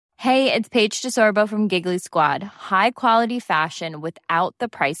Hey, it's Paige DeSorbo from Giggly Squad. High quality fashion without the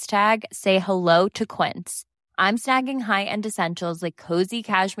price tag. Say hello to Quince. I'm snagging high-end essentials like cozy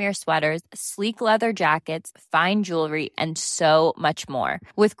cashmere sweaters, sleek leather jackets, fine jewelry, and so much more.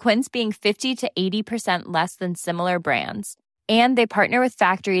 With Quince being 50 to 80% less than similar brands. And they partner with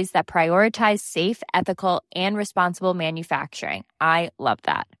factories that prioritize safe, ethical, and responsible manufacturing. I love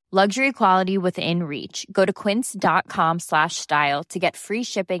that. Luxury quality within reach. Go to quince.com/style to get free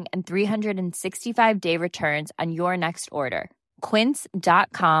shipping and 365-day returns on your next order.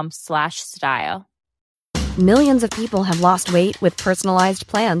 Quince.com/style. Millions of people have lost weight with personalized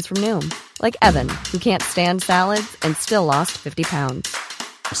plans from Noom. Like Evan, who can't stand salads and still lost 50 pounds.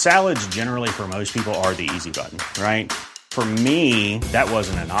 Salads generally for most people are the easy button, right? For me, that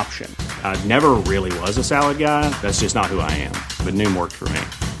wasn't an option. I never really was a salad guy. That's just not who I am. But Noom worked for me.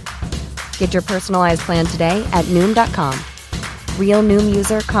 Get your personalized plan today at Noom.com. Real Noom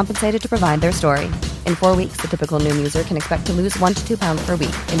user compensated to provide their story. In 4 weeks, the typical Noom user can expect to lose 1 to 2 pounds per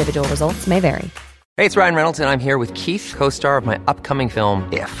week. Individual results may vary. Hey, it's Ryan Reynolds, and I'm here with Keith, co-star of my upcoming film,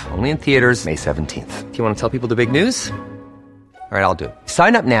 If, only in theaters May 17th. Do you want to tell people the big news? All right, I'll do it.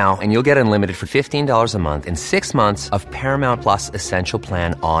 Sign up now and you'll get unlimited for $15 a month and 6 months of Paramount Plus Essential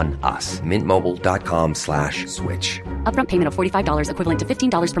Plan on us. MintMobile.com/switch. Upfront payment of $45 equivalent to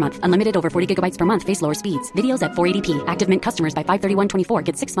 $15 per month. Unlimited over 40 gigabytes per month. Face lower speeds. Videos at 480p. Active Mint customers by 531.24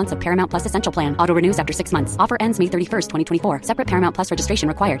 get 6 months of Paramount Plus Essential Plan. Auto renews after 6 months. Offer ends May 31st, 2024. Separate Paramount Plus registration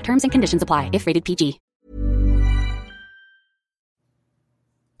required. Terms and conditions apply if rated PG.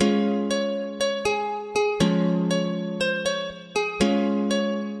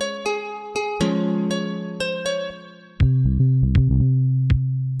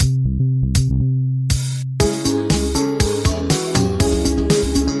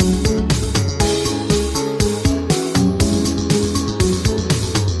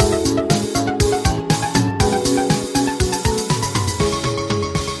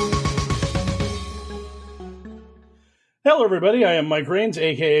 Hello, everybody. I am Mike Rains,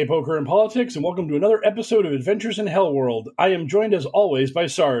 a.k.a. Poker and Politics, and welcome to another episode of Adventures in Hell World. I am joined, as always, by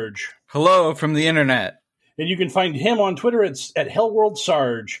Sarge. Hello from the internet. And you can find him on Twitter at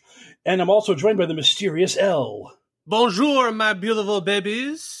HellWorldSarge. And I'm also joined by the mysterious L. Bonjour, my beautiful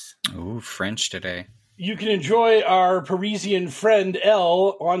babies. Ooh, French today. You can enjoy our Parisian friend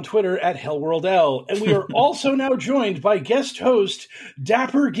L on Twitter at HellWorldL. And we are also now joined by guest host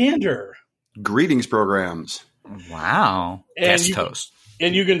Dapper Gander. Greetings, programs. Wow. Guest host.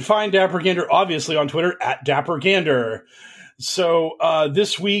 And you can find Dapper Gander, obviously, on Twitter at Dapper Gander. So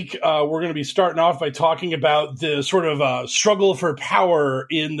this week, we're going to be starting off by talking about the sort of struggle for power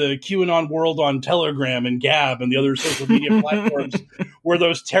in the QAnon world on Telegram and Gab and the other social media platforms where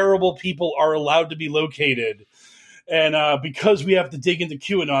those terrible people are allowed to be located. And because we have to dig into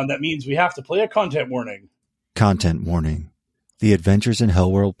QAnon, that means we have to play a content warning. Content warning. The Adventures in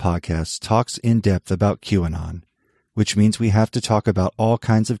Hellworld podcast talks in depth about QAnon, which means we have to talk about all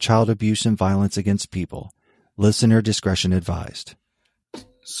kinds of child abuse and violence against people. Listener discretion advised.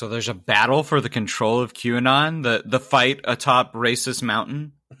 So there's a battle for the control of QAnon, the fight atop racist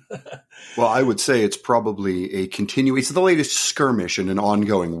mountain? Well, I would say it's probably a it's the latest skirmish in an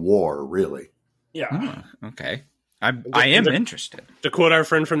ongoing war, really. Yeah. Oh, okay. I am interested. To quote our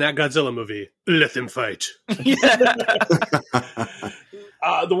friend from that Godzilla movie, let them fight. The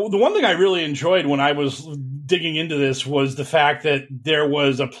one thing I really enjoyed when I was digging into this was the fact that there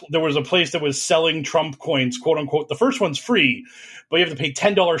was a place that was selling Trump coins, quote unquote. The first one's free, but you have to pay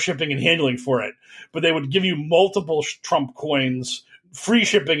 $10 shipping and handling for it. But they would give you multiple Trump coins, free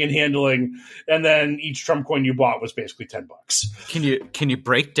shipping and handling, and then each Trump coin you bought was basically $10. Can you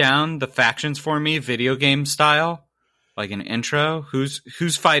break down the factions for me, video game style, like an intro?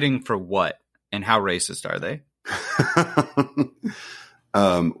 Who's fighting for what, and how racist are they?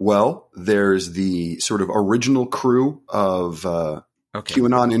 Well, there's the sort of original crew of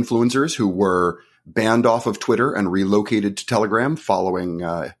QAnon influencers who were banned off of Twitter and relocated to Telegram following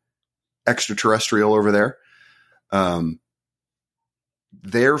extraterrestrial over there.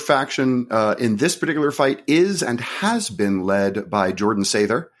 Their faction in this particular fight is and has been led by Jordan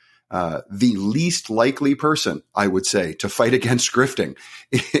Sather, the least likely person, I would say, to fight against grifting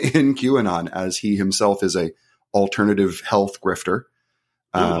in QAnon, as he himself is a alternative health grifter.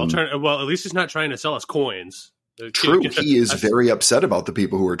 Well, at least he's not trying to sell us coins. True. He is very upset about the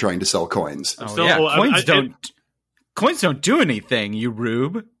people who are trying to sell coins. Coins don't do anything, you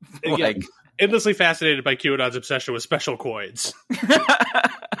rube. Endlessly fascinated by QAnon's obsession with special coins.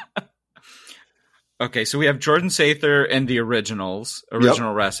 Okay, so we have Jordan Sather and the original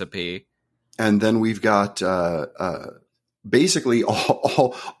recipe. And then we've got basically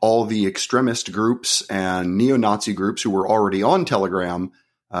all the extremist groups and neo-Nazi groups who were already on Telegram,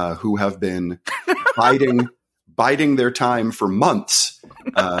 who have been biding their time for months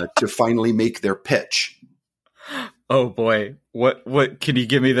to finally make their pitch. Oh boy. What can you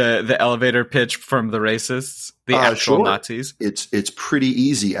give me the elevator pitch from the racists? The actual sure. Nazis? It's pretty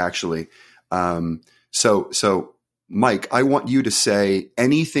easy, actually. So Mike, I want you to say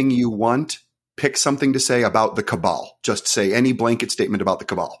anything you want. Pick something to say about the cabal. Just say any blanket statement about the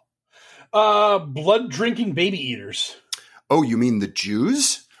cabal. Blood drinking baby eaters. Oh, you mean the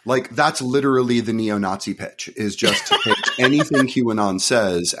Jews? Like, that's literally the neo-Nazi pitch, is just to pick anything QAnon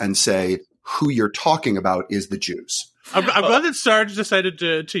says and say who you're talking about is the Jews. I'm glad that Sarge decided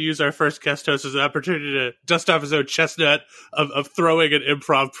to use our first guest host as an opportunity to dust off his own chestnut of throwing an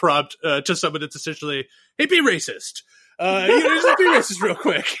improv prompt to someone that's essentially, hey, be racist. Just be racist real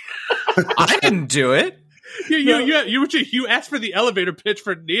quick. I didn't do it. You asked for the elevator pitch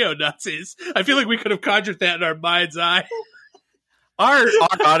for neo-Nazis. I feel like we could have conjured that in our mind's eye. Our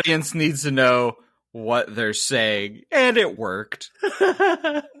audience needs to know what they're saying, and it worked.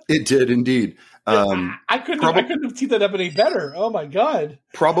 It did indeed. I couldn't have teed that up any better. Oh my god!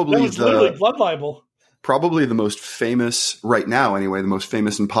 Probably that was literally blood libel. Probably the most famous right now, anyway. The most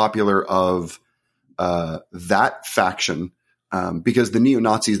famous and popular of that faction, because the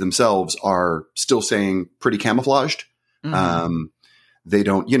neo-Nazis themselves are still saying pretty camouflaged. Mm-hmm. They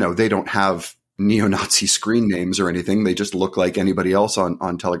don't have neo-Nazi screen names or anything. They just look like anybody else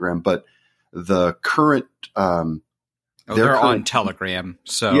on Telegram. But the current, they're on Telegram.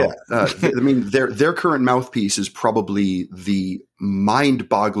 So yeah, I mean, their current mouthpiece is probably the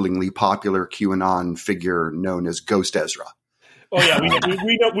mind-bogglingly popular QAnon figure known as Ghost Ezra. Oh yeah,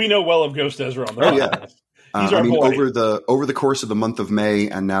 we know well of Ghost Ezra on the podcast. He's our boy. over the course of the month of May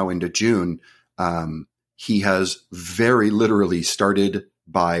and now into June, he has very literally started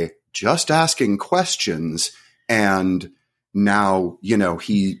by just asking questions, and now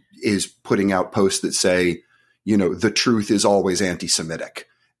he is putting out posts that say, the truth is always anti-Semitic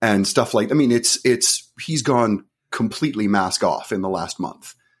and stuff like. I mean, he's gone completely mask off in the last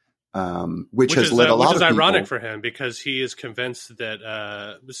month. Which has led a lot of people. Which is ironic for him, because he is convinced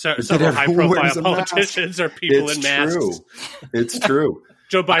that several high-profile politicians are people in masks. It's true.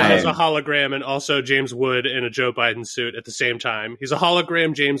 Joe Biden has a hologram, and also James Wood in a Joe Biden suit at the same time. He's a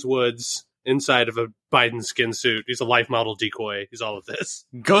hologram James Woods inside of a Biden skin suit. He's a life model decoy. He's all of this.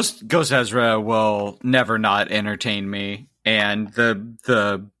 Ghost Ezra will never not entertain me, and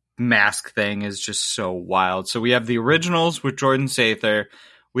the mask thing is just so wild. So we have the originals with Jordan Sather.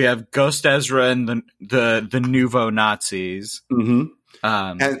 We have Ghost Ezra and the Nouveau Nazis. Mm-hmm.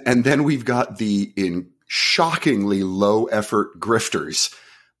 And then we've got the shockingly low effort grifters,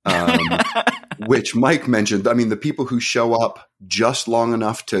 which Mike mentioned. I mean, the people who show up just long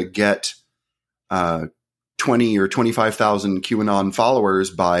enough to get 20 or 25,000 QAnon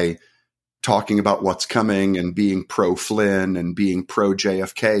followers by talking about what's coming and being pro Flynn and being pro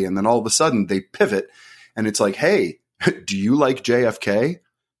JFK. And then all of a sudden they pivot and it's like, hey, do you like JFK?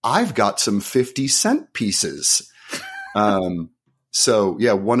 I've got some 50-cent pieces. So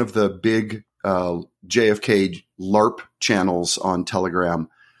yeah, one of the big JFK LARP channels on Telegram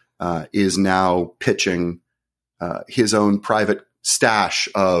is now pitching his own private stash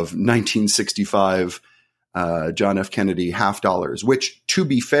of 1965 John F. Kennedy $50, which, to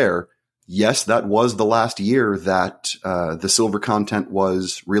be fair, yes, that was the last year that the silver content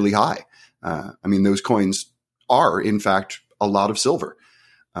was really high. I mean, those coins are, in fact, a lot of silver.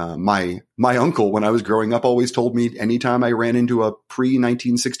 My uncle, when I was growing up, always told me anytime I ran into a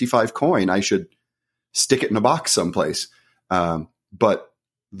pre-1965 coin, I should stick it in a box someplace. But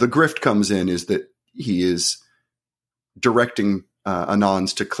the grift comes in is that he is directing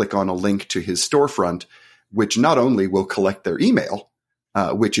Anons to click on a link to his storefront, which not only will collect their email,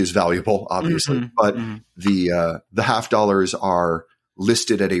 which is valuable, obviously, but the $50 are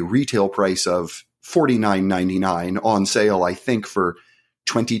listed at a retail price of $49.99 on sale, I think, for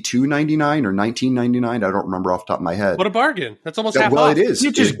 $22.99 or $19.99. I don't remember off the top of my head. What a bargain. That's almost half off. It is.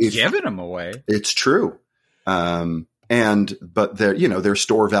 You're just giving them away. It's true. But their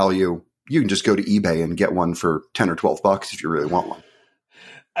store value, you can just go to eBay and get one for $10 or $12 if you really want one.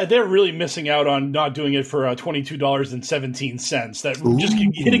 They're really missing out on not doing it for $22.17. That just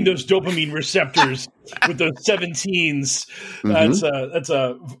hitting those dopamine receptors with those 17s. That's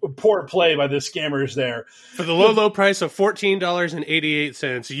a poor play by the scammers there. For the low price of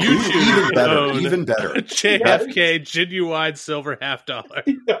 $14.88, you choose even better. JFK genuine silver $half.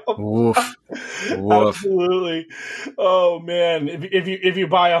 Woof. Absolutely. Oh man, if you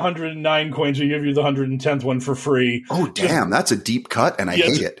buy 109 coins, we give you the 110th one for free. Oh damn, that's a deep cut, and I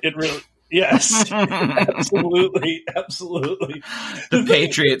hate it. It really. Yes, absolutely. The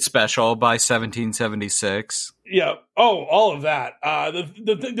Patriot Special by 1776. Yeah. Oh, all of that.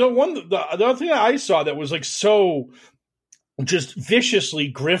 The other thing I saw that was like so just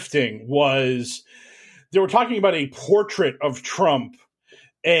viciously grifting was they were talking about a portrait of Trump.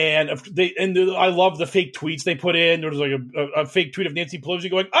 And I love the fake tweets they put in. There was like a fake tweet of Nancy Pelosi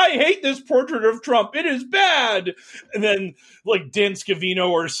going, "I hate this portrait of Trump. It is bad." And then like Dan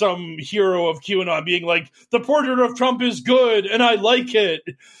Scavino or some hero of QAnon being like, "The portrait of Trump is good and I like it."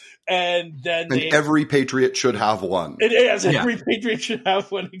 And then every patriot should have one. It is. Every patriot should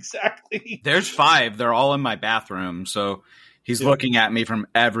have one. Exactly. There's 5. They're all in my bathroom. So he's looking at me from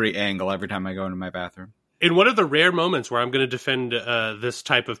every angle every time I go into my bathroom. In one of the rare moments where I'm going to defend this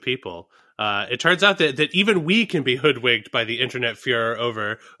type of people, it turns out that even we can be hoodwinked by the internet furor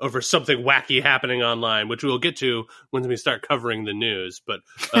over something wacky happening online, which we'll get to when we start covering the news. But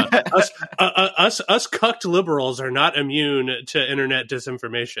us cucked liberals are not immune to internet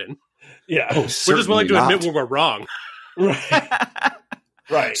disinformation. Yeah, we're just willing to admit when we're wrong.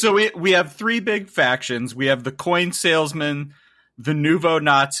 Right. So we have 3 big factions. We have the coin salesmen, the nouveau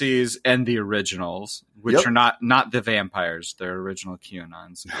Nazis, and the originals, which are not the vampires. They're original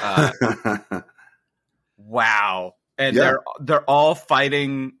QAnons. Wow. And they're all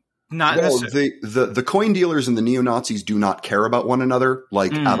fighting. The coin dealers and the neo-Nazis do not care about one another,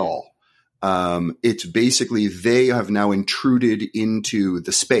 at all. It's basically they have now intruded into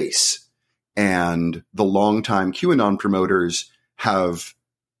the space, and the longtime QAnon promoters have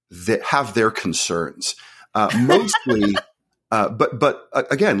their concerns. Mostly... But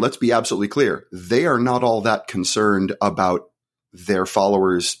again, let's be absolutely clear. They are not all that concerned about their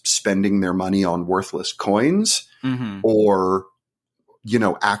followers spending their money on worthless coins or,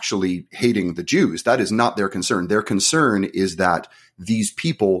 actually hating the Jews. That is not their concern. Their concern is that these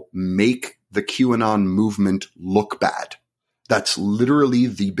people make the QAnon movement look bad. That's literally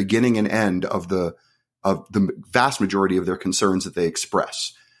the beginning and end of the vast majority of their concerns that they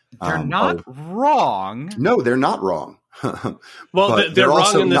express. They're not wrong. No, they're not wrong. Well, they're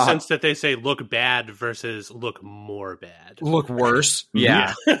wrong in the sense that they say look bad versus look more bad. Look worse.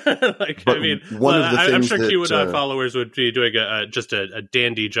 Yeah. I'm sure QAnon followers would be doing just a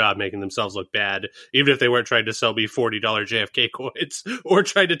dandy job making themselves look bad, even if they weren't trying to sell me $40 JFK coins or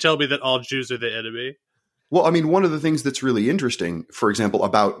trying to tell me that all Jews are the enemy. Well, I mean, one of the things that's really interesting, for example,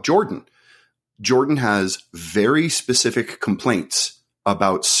 about Jordan has very specific complaints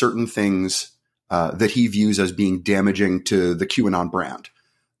about certain things that he views as being damaging to the QAnon brand,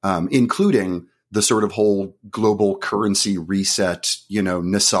 including the sort of whole global currency reset,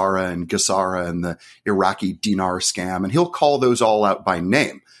 Nasara and Gassara and the Iraqi dinar scam. And he'll call those all out by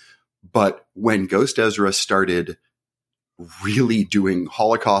name. But when Ghost Ezra started really doing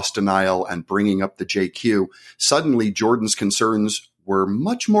Holocaust denial and bringing up the JQ, suddenly Jordan's concerns were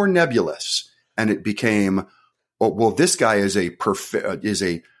much more nebulous. And it became, well, this guy is a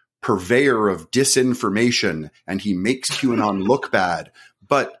purveyor of disinformation and he makes QAnon look bad.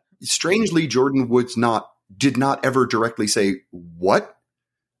 But strangely, Jordan did not ever directly say what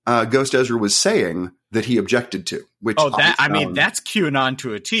Ghost Ezra was saying that he objected to. Which that's QAnon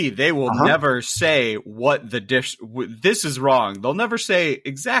to a T. They will never say what this is wrong. They'll never say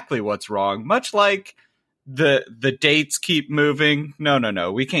exactly what's wrong, much like the dates keep moving.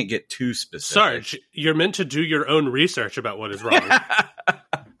 No. We can't get too specific. Sarge, you're meant to do your own research about what is wrong.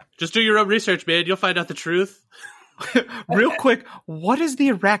 Just do your own research, man. You'll find out the truth. Real quick, what is the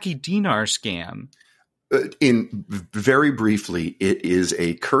Iraqi dinar scam? Very briefly, it is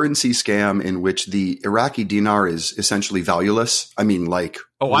a currency scam in which the Iraqi dinar is essentially valueless. I mean,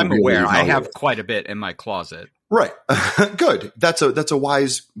 I'm aware. I have quite a bit in my closet. Right. Good. That's a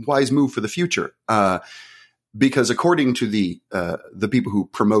wise move for the future. Because according to the people who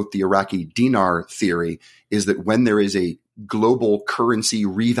promote the Iraqi dinar theory, is that when there is a global currency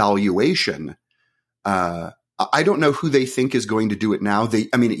revaluation, I don't know who they think is going to do it now.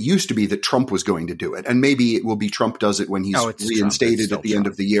 It used to be that Trump was going to do it, and maybe it will be Trump does it when he's reinstated at the end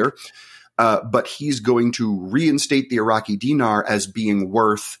of the year. But he's going to reinstate the Iraqi dinar as being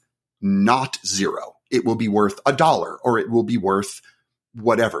worth not $0. It will be worth $1, or it will be worth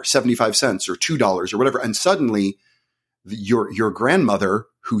whatever, 75 cents or $2 or whatever. And suddenly your grandmother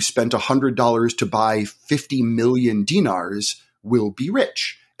who spent $100 to buy 50 million dinars will be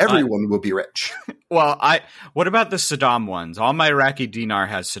rich. Everyone will be rich. Well, what about the Saddam ones? All my Iraqi dinar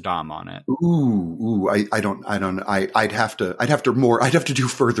has Saddam on it. Ooh, I'd have to do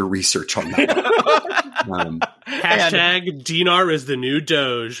further research on that. Hashtag dinar is the new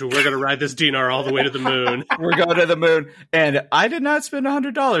Doge. We're going to ride this dinar all the way to the moon. We're going to the moon. And I did not spend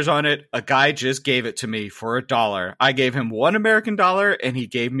 $100 on it. A guy just gave it to me for $1. I gave him $1 American and he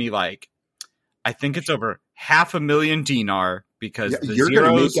gave me I think it's over 500,000 dinar. Because you're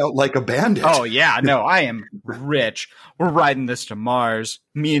going to make out like a bandit. Oh, yeah. No, I am rich. We're riding this to Mars.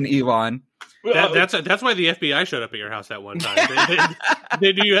 Me and Elon. That's why the FBI showed up at your house that one time.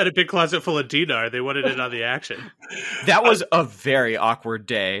 They knew you had a big closet full of dinar. They wanted in on the action. That was a very awkward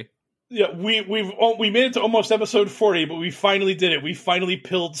day. Yeah, we made it to almost episode 40, but we finally did it. We finally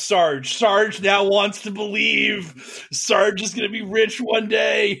pilled Sarge. Sarge now wants to believe Sarge is going to be rich one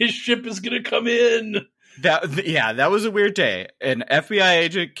day. His ship is going to come in. That was a weird day. An FBI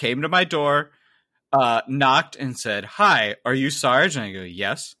agent came to my door, knocked and said, "Hi, are you Sarge?" And I go,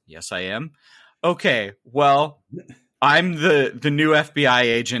 yes, I am. Okay, well, I'm the new FBI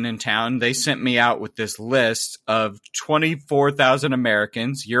agent in town. They sent me out with this list of 24,000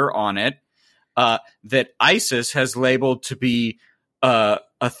 Americans. You're on it. That ISIS has labeled to be a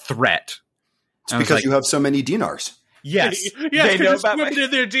threat. It's because you have so many dinars. Yes, they know about in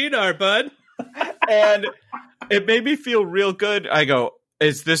their dinar, bud. And it made me feel real good. I go,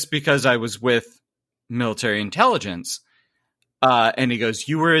 is this because I was with military intelligence? And he goes,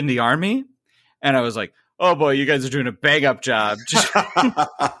 you were in the Army? And I was like, oh boy, you guys are doing a bang up job.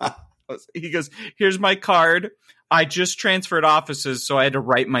 He goes, here's my card. I just transferred offices, so I had to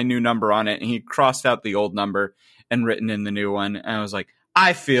write my new number on it. And he crossed out the old number and written in the new one. And I was like,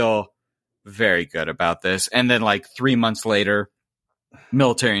 I feel very good about this. And then 3 months later,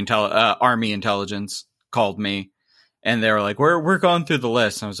 Army intelligence called me and they were like, we're going through the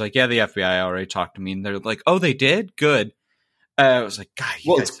list. And I was like, yeah, the FBI already talked to me. And they're like, oh, they did? Good. I was like, God,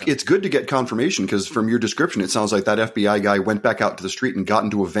 it's good to get confirmation because from your description, it sounds like that FBI guy went back out to the street and got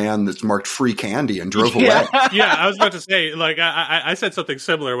into a van that's marked free candy and drove away. Yeah, I was about to say, I said something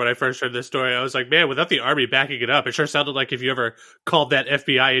similar when I first heard this story. I was like, man, without the Army backing it up, it sure sounded like if you ever called that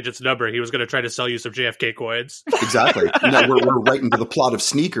FBI agent's number, he was going to try to sell you some JFK coins. Exactly. We're right into the plot of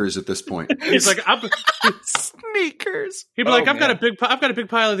Sneakers at this point. He's like, Sneakers. He'd be like, I've got a big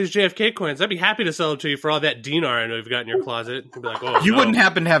pile of these JFK coins. I'd be happy to sell them to you for all that dinar I know you've got in your closet. He'd be like, oh, you wouldn't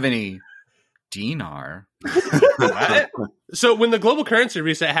happen to have any dinar. So when the global currency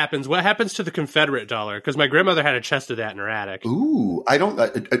reset happens, what happens to the Confederate dollar? Because my grandmother had a chest of that in her attic. Ooh, I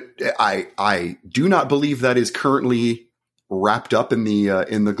do not believe that is currently wrapped up in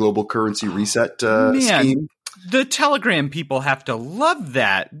the global currency reset scheme. The Telegram people have to love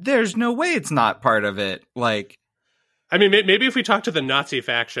that. There's no way it's not part of it. I mean, maybe if we talk to the Nazi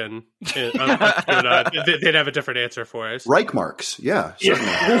faction, they'd have a different answer for us. Reichmarks, yeah.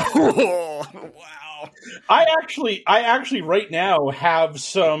 Wow. I actually right now have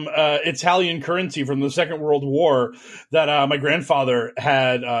some Italian currency from the Second World War that my grandfather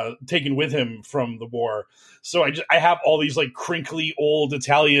had taken with him from the war. So I have all these crinkly old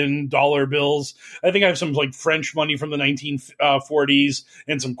Italian dollar bills. I think I have some French money from the 1940s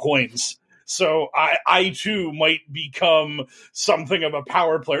and some coins. So I too might become something of a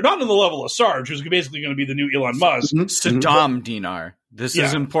power player, not on the level of Sarge, who's basically going to be the new Elon Musk. Saddam dinar. This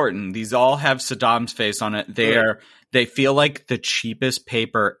is important. These all have Saddam's face on it. They feel like the cheapest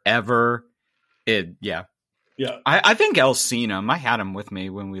paper ever. Yeah. I think El's seen them. I had them with me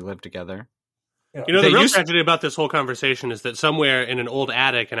when we lived together. Yeah. The real tragedy about this whole conversation is that somewhere in an old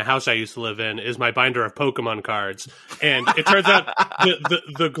attic in a house I used to live in is my binder of Pokemon cards. And it turns out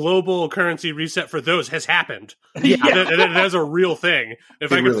the global currency reset for those has happened. Yeah. That's a real thing.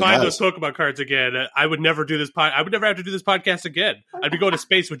 If I could find those Pokemon cards again, I would never do this I would never have to do this podcast again. I'd be going to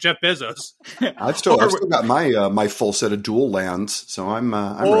space with Jeff Bezos. I've still got my full set of dual lands, so I'm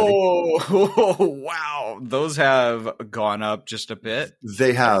ready. Oh, wow. Those have gone up just a bit.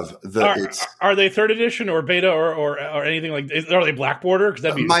 They have. Are they third edition or beta or anything like? Are they Black Border? Because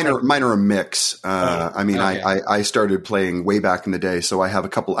that'd be mine are a mix. I mean, okay. I started playing way back in the day, so I have a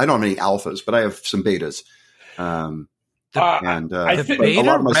couple. I don't have any alphas, but I have some betas. And a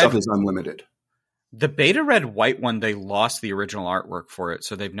lot of my stuff is unlimited. The beta red white one, they lost the original artwork for it,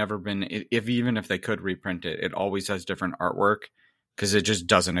 so they've never been. Even if they could reprint it, it always has different artwork because it just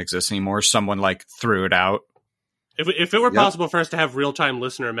doesn't exist anymore. Someone threw it out. If it were possible for us to have real-time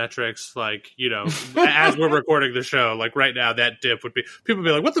listener metrics, like, as we're recording the show, like right now, that dip would be, people would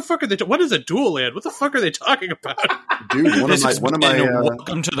be like, what the fuck are they, what is a dual land? What the fuck are they talking about? Dude, one of my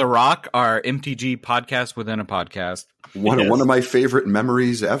Welcome to the Rock, our MTG podcast within a podcast. One of my favorite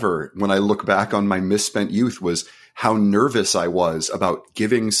memories ever when I look back on my misspent youth was how nervous I was about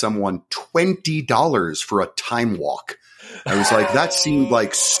giving someone $20 for a time walk. I was like, that seemed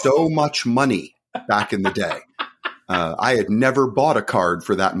like so much money back in the day. I had never bought a card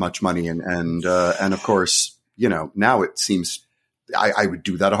for that much money, and of course, now it seems I would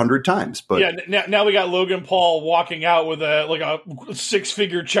do that 100 times. But now we got Logan Paul walking out with a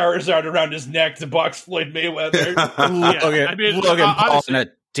 6-figure Charizard around his neck to box Floyd Mayweather. Logan Paul in a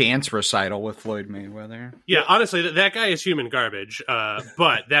dance recital with Floyd Mayweather. Yeah, honestly, that guy is human garbage.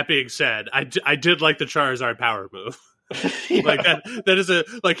 But that being said, I did like the Charizard power move. Like that is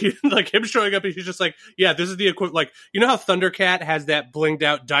him showing up and he's just like, yeah, this is the equivalent. Like, how Thundercat has that blinged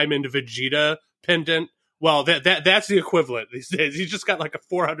out diamond Vegeta pendant? Well, that's the equivalent these days. He's just got like a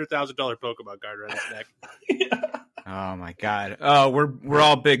 $400,000 Pokemon card around his neck. Yeah. Oh my god. Oh, we're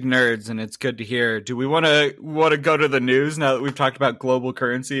all big nerds, and it's good to hear. Do we want to go to the news now that we've talked about global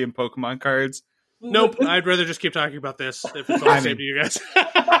currency and Pokemon cards? Nope. I'd rather just keep talking about this if it's all the same to you guys.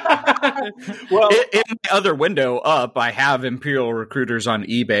 Well, in my other window up, I have Imperial Recruiters on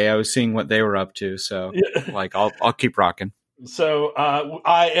eBay. I was seeing what they were up to, so I'll keep rocking. So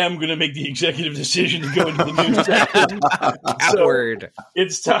I am going to make the executive decision to go into the news section. Word.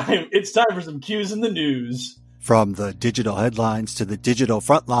 It's time for some cues in the news. From the digital headlines to the digital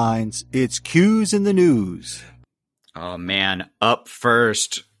front lines, it's Cues in the News. Oh man, up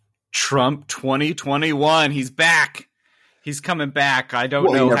first, Trump 2021. He's back. He's coming back. I don't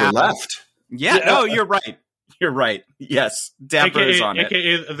know he never how. left. Yeah, no, you're right. You're right. Yes, Dapper is on it.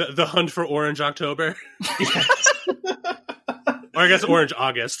 AKA the hunt for Orange October. Or I guess Orange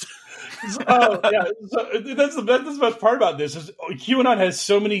August. Oh yeah, so that's the best part about this is QAnon has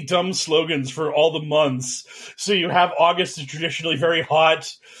so many dumb slogans for all the months. So you have August is traditionally very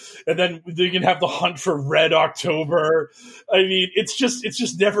hot, and then you can have the hunt for Red October. I mean, it's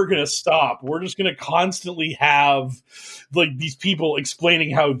just never going to stop. We're just going to constantly have like these people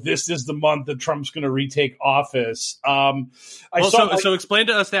explaining how this is the month that Trump's going to retake office. So explain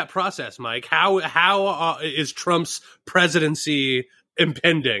to us that process, Mike. How is Trump's presidency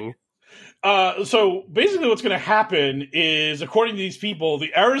impending? So basically what's going to happen is, according to these people,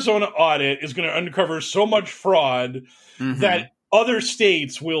 the Arizona audit is going to uncover so much fraud that other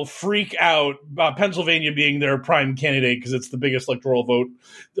states will freak out, Pennsylvania being their prime candidate because it's the biggest electoral vote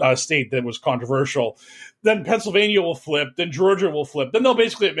state that was controversial. Then Pennsylvania will flip, then Georgia will flip, then they'll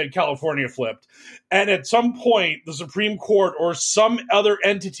basically admit California flipped. And at some point, the Supreme Court or some other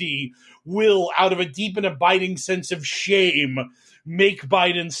entity will, out of a deep and abiding sense of shame, make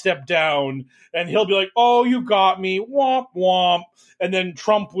Biden step down, and he'll be like, oh, you got me, womp womp, and then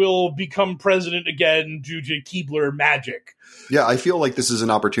Trump will become president again due to Keebler magic. Yeah, I feel like this is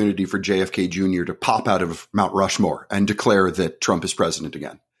an opportunity for JFK Jr. to pop out of Mount Rushmore and declare that Trump is president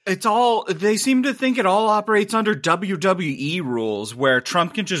again. They seem to think it all operates under WWE rules, where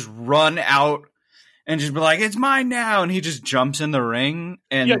Trump can just run out and just be like, it's mine now, and he just jumps in the ring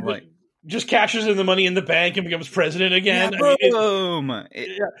and just cashes in the money in the bank and becomes president again. Yeah, boom.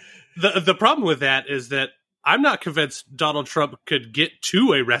 The problem with that is that I'm not convinced Donald Trump could get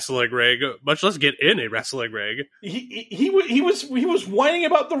to a wrestling ring, much less get in a wrestling ring. He was whining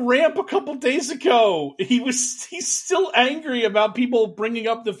about the ramp a couple days ago. He's still angry about people bringing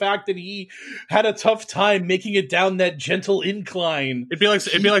up the fact that he had a tough time making it down that gentle incline. It'd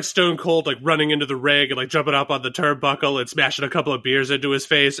be like Stone Cold like running into the ring and like jumping up on the turnbuckle and smashing a couple of beers into his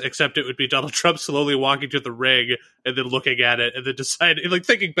face. Except it would be Donald Trump slowly walking to the ring and then looking at it and then deciding, like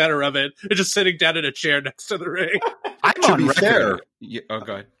thinking better of it, and just sitting down in a chair next to the ring. To be fair. Oh,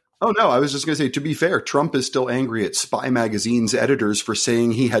 go ahead. Oh, no, I was just going to say, to be fair, Trump is still angry at Spy Magazine's editors for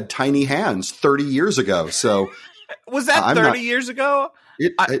saying he had tiny hands 30 years ago. So was that 30 years ago?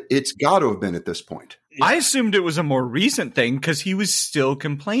 It's got to have been at this point. I assumed it was a more recent thing because he was still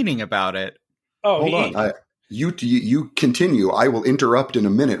complaining about it. Oh, hold on. You continue. I will interrupt in a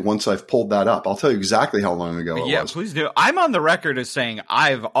minute once I've pulled that up. I'll tell you exactly how long ago it was. Yeah, please do. I'm on the record as saying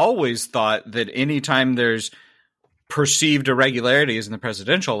I've always thought that anytime there's perceived irregularities in the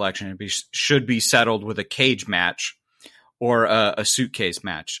presidential election, it should be settled with a cage match or a suitcase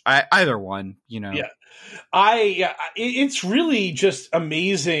match. Either one, Yeah. It's really just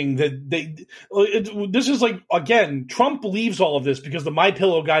amazing that this is like, again, Trump believes all of this because the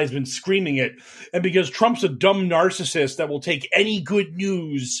MyPillow guy has been screaming it, and because Trump's a dumb narcissist that will take any good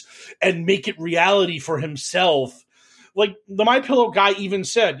news and make it reality for himself. like the MyPillow guy even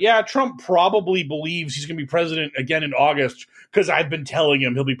said, yeah, Trump probably believes he's going to be president again in August because I've been telling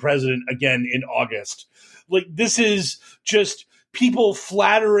him he'll be president again in August. Like, this is just people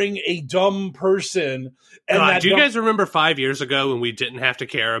flattering a dumb person. And do you guys remember 5 years ago when we didn't have to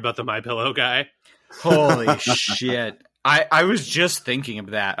care about the MyPillow guy? Holy shit. I was just thinking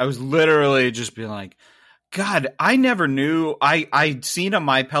of that. I was literally just being like, God, I never knew. I'd seen a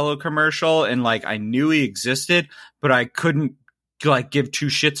MyPillow commercial and like I knew he existed, but I couldn't like give two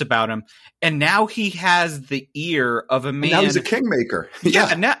shits about him. And now he has the ear of a man. Now he's a kingmaker.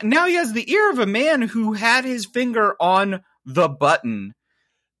 Yeah. Now he has the ear of a man who had his finger on the button.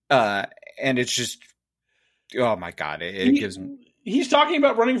 And it's just, oh my God, it gives me. He's talking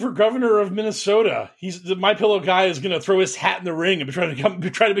about running for governor of Minnesota. The MyPillow guy is going to throw his hat in the ring and try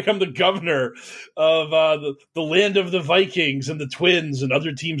to become the governor of the land of the Vikings and the Twins and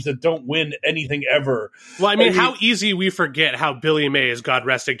other teams that don't win anything ever. Well, I mean, how easy we forget how Billy Mays, God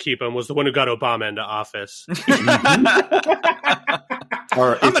rest and keep him, was the one who got Obama into office.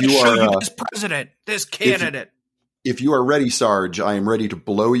 Or I'm going to show you this president, this candidate. If you are ready, Sarge, I am ready to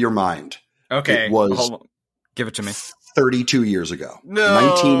blow your mind. Okay, hold on. Give it to me. 32 years ago. No.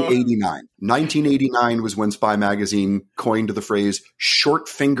 1989. 1989 was when Spy Magazine coined the phrase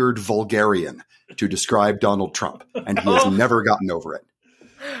short-fingered vulgarian to describe Donald Trump, and he has never gotten over it.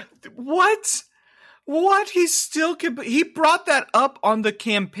 What? He brought that up on the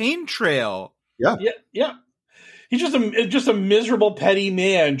campaign trail. Yeah. He's just a miserable, petty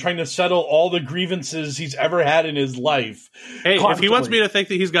man trying to settle all the grievances he's ever had in his life. Hey, if he wants me to think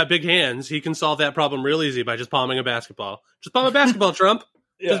that he's got big hands, he can solve that problem real easy by just palming a basketball. Just palm a basketball, Trump.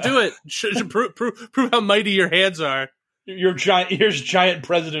 Just do it. Prove how mighty your hands are. Here's giant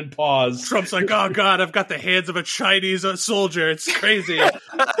president paws. Trump's like, oh God, I've got the hands of a Chinese soldier. It's crazy.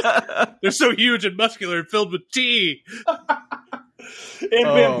 They're so huge and muscular and filled with tea. And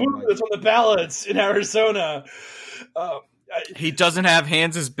bamboo that's on the ballots in Arizona. He doesn't have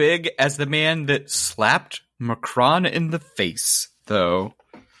hands as big as the man that slapped Macron in the face, though.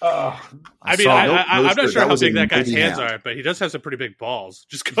 I'm not sure how big that guy's hands are, but he does have some pretty big balls.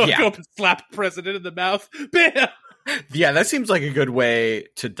 Just go up and slap the president in the mouth. Bam! Yeah, that seems like a good way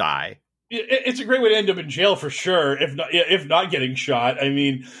to die. It's a great way to end up in jail for sure, if not getting shot. I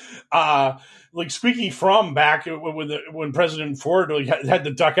mean, like Squeaky Fromm back when President Ford had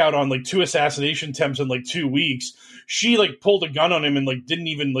to duck out on like 2 assassination attempts in like 2 weeks. She like pulled a gun on him and like didn't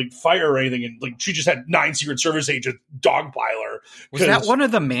even like fire or anything, and like she just had 9 Secret Service agents dogpile her. Was that one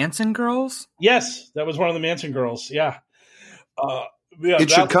of the Manson girls? Yes, that was one of the Manson girls. Yeah.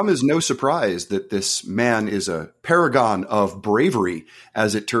 It should come as no surprise that this man is a paragon of bravery.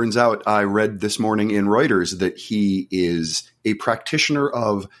 As it turns out, I read this morning in Reuters that he is a practitioner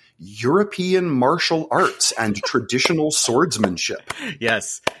of European martial arts and traditional swordsmanship.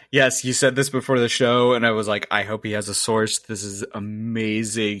 Yes, you said this before the show, and I was like, I hope he has a source. This is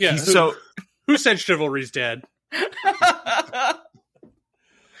amazing. Yeah, who said chivalry's dead?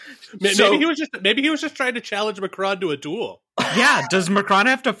 Maybe he was just trying to challenge Macron to a duel. Yeah, does Macron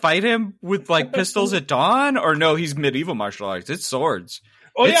have to fight him with like pistols at dawn, or no? He's medieval martial arts. It's swords.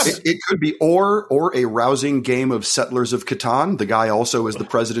 Oh yeah, it could be or a rousing game of Settlers of Catan. The guy also is the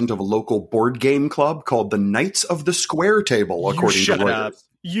president of a local board game club called the Knights of the Square Table, according to Reuters.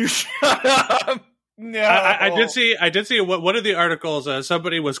 You shut up. No, I did see one of the articles.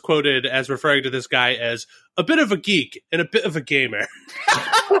 Somebody was quoted as referring to this guy as a bit of a geek and a bit of a gamer.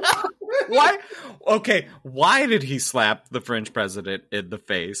 Why? Okay, why did he slap the French president in the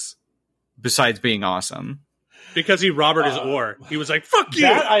face? Besides being awesome. Because he robbered his oar. He was like, "Fuck you!"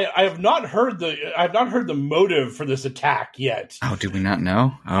 I have not heard the motive for this attack yet. Oh, do we not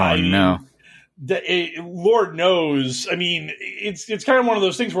know? Oh no. Lord knows. I mean, it's kind of one of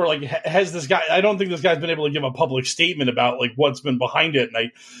those things where like has this guy? I don't think this guy's been able to give a public statement about like what's been behind it, and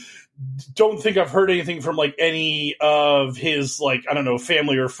I don't think I've heard anything from like any of his like I don't know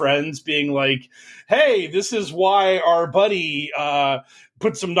family or friends being like, "Hey, this is why our buddy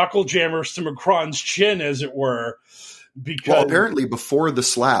put some knuckle jammers to Macron's chin," as it were. Because apparently before the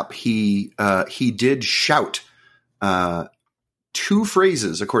slap, he did shout 2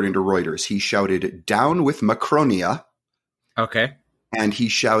 phrases, according to Reuters. He shouted, "Down with Macronia." Okay. And he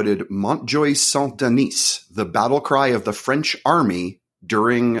shouted, "Montjoy Saint-Denis," the battle cry of the French army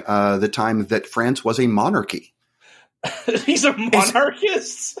during the time that France was a monarchy. He's a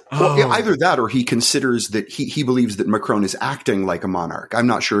monarchist? Well, either that or he considers that he believes that Macron is acting like a monarch. I'm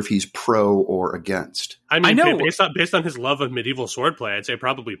not sure if he's pro or against. I mean, based on his love of medieval swordplay, I'd say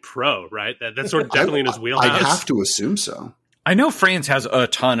probably pro, right? That's sort of definitely in his wheelhouse. I'd have to assume so. I know France has a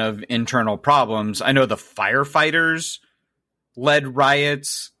ton of internal problems. I know the firefighters led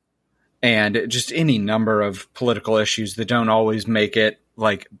riots and just any number of political issues that don't always make it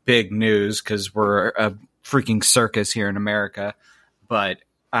like big news because we're a freaking circus here in America. But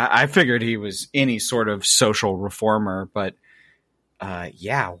I figured he was any sort of social reformer. But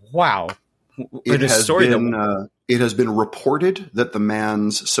yeah, wow. It has been reported that the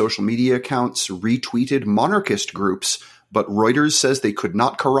man's social media accounts retweeted monarchist groups, but Reuters says they could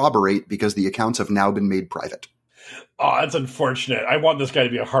not corroborate because the accounts have now been made private. Oh, that's unfortunate. I want this guy to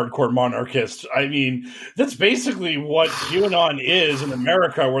be a hardcore monarchist. I mean, that's basically what QAnon is in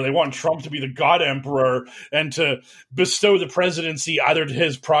America, where they want Trump to be the God Emperor and to bestow the presidency either to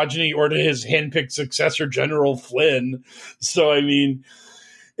his progeny or to his handpicked successor, General Flynn. So, I mean,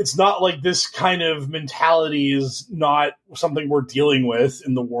 it's not like this kind of mentality is not something we're dealing with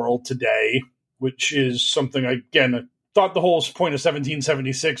in the world today, which is something, again, thought the whole point of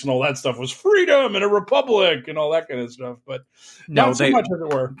 1776 and all that stuff was freedom and a republic and all that kind of stuff, but not so much as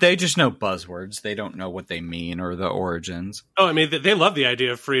it were. They just know buzzwords. They don't know what they mean or the origins. Oh, I mean, they love the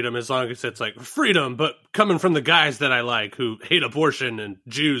idea of freedom as long as it's like freedom, but coming from the guys that I like who hate abortion and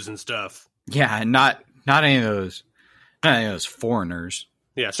Jews and stuff. Yeah, and not any of those foreigners.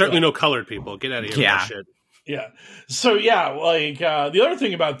 Yeah, certainly no colored people. Get out of here with that shit. Yeah. So, yeah, like the other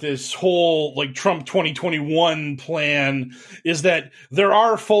thing about this whole like Trump 2021 plan is that there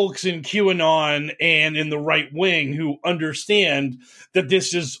are folks in QAnon and in the right wing who understand that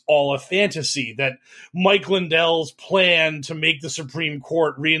this is all a fantasy, that Mike Lindell's plan to make the Supreme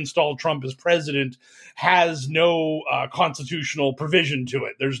Court reinstall Trump as president has no constitutional provision to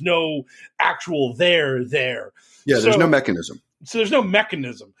it. There's no actual there. Yeah, there's no mechanism. So there's no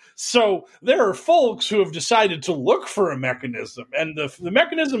mechanism. So there are folks who have decided to look for a mechanism. And the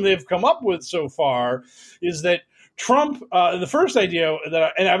mechanism they've come up with so far is that Trump, the first idea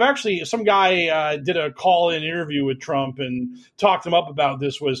and I've actually, some guy did a call-in interview with Trump and talked him up about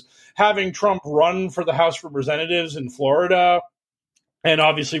this, was having Trump run for the House of Representatives in Florida and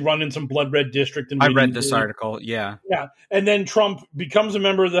obviously run in some blood red district. I read this article. Yeah. Yeah. And then Trump becomes a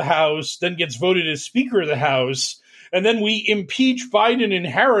member of the House, then gets voted as Speaker of the House. And then we impeach Biden and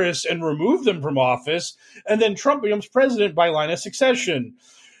Harris and remove them from office. And then Trump becomes president by line of succession,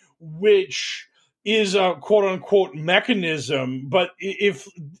 which is a quote unquote mechanism. But if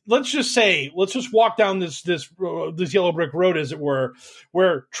let's just walk down this yellow brick road, as it were,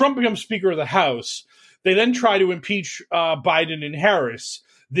 where Trump becomes Speaker of the House. They then try to impeach Biden and Harris.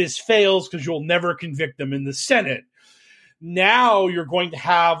 This fails because you'll never convict them in the Senate. Now you're going to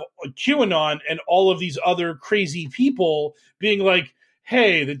have QAnon and all of these other crazy people being like,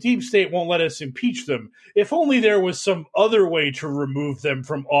 hey, the deep state won't let us impeach them. If only there was some other way to remove them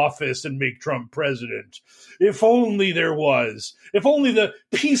from office and make Trump president. If only there was. If only the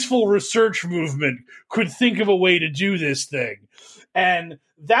peaceful research movement could think of a way to do this thing. And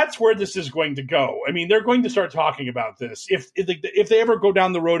that's where this is going to go. I mean, they're going to start talking about this. If they ever go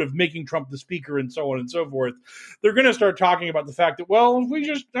down the road of making Trump the speaker and so on and so forth, they're going to start talking about the fact that, well, if we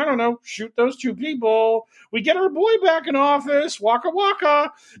just, I don't know, shoot those two people, we get our boy back in office, waka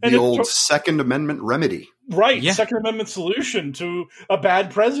waka. And the old Second Amendment remedy. Right, yeah. Second Amendment solution to a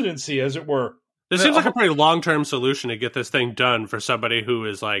bad presidency, as it were. This seems like a pretty long-term solution to get this thing done for somebody who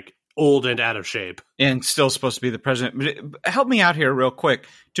is like old and out of shape. And still supposed to be the president. Help me out here real quick.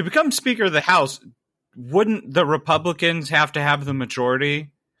 To become Speaker of the House, wouldn't the Republicans have to have the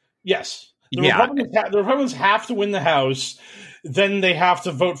majority? Yes. The Republicans have to win the House. Then they have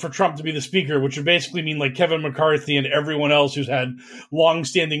to vote for Trump to be the Speaker, which would basically mean like Kevin McCarthy and everyone else who's had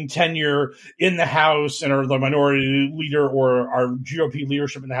long-standing tenure in the House and are the minority leader or our GOP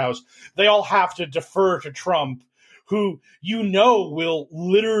leadership in the House. They all have to defer to Trump, who will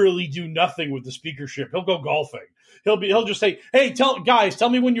literally do nothing with the speakership. He'll go golfing. He'll just say, "Hey, tell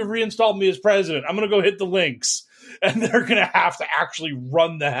me when you've reinstalled me as president. I'm going to go hit the links." And they're going to have to actually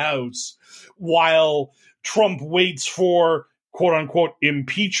run the House while Trump waits for quote unquote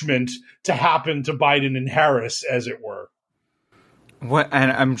impeachment to happen to Biden and Harris, as it were. What?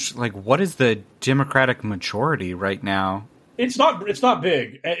 And I'm like, what is the Democratic majority right now? It's not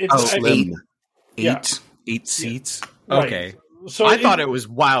big. It's eight seats. Right. Okay. So I thought it was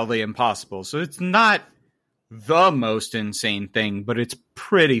wildly impossible. So it's not the most insane thing, but it's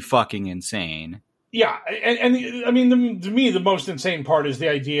pretty fucking insane. Yeah, and I mean, to me, the most insane part is the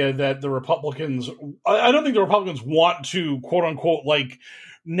idea that the Republicans, I don't think the Republicans want to, quote unquote, like,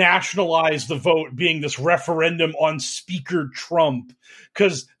 nationalize the vote being this referendum on Speaker Trump,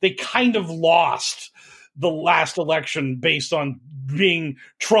 because they kind of lost the last election based on being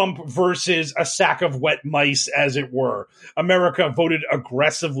Trump versus a sack of wet mice, as it were. America voted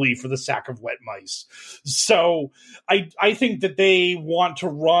aggressively for the sack of wet mice. So I think that they want to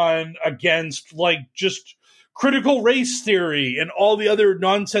run against like just critical race theory and all the other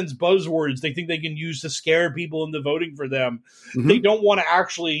nonsense buzzwords they think they can use to scare people into voting for them. Mm-hmm. They don't want to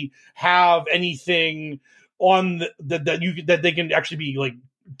actually have anything on that they can actually be like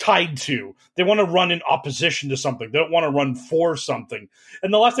tied to. They want to run in opposition to something. They don't want to run for something.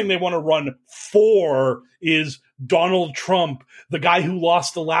 And the last thing they want to run for is Donald Trump, the guy who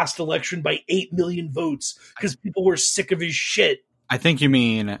lost the last election by 8 million votes because people were sick of his shit. I think you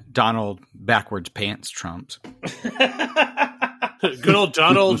mean Donald backwards pants Trump. Good old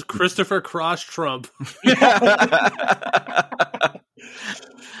Donald Christopher Cross Trump.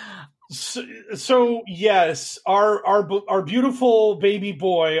 So yes, our beautiful baby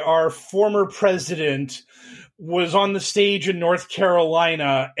boy, our former president, was on the stage in North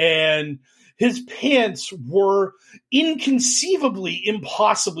Carolina, and his pants were inconceivably,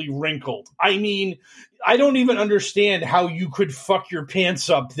 impossibly wrinkled. I mean, I don't even understand how you could fuck your pants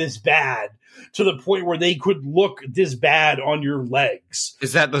up this bad to the point where they could look this bad on your legs.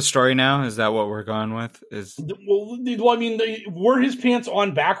 Is that the story now? Is that what we're going with? Well, I mean, were his pants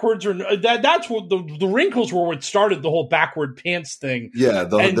on backwards or that's what the wrinkles were what started the whole backward pants thing. Yeah,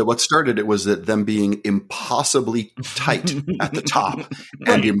 what started it was that them being impossibly tight at the top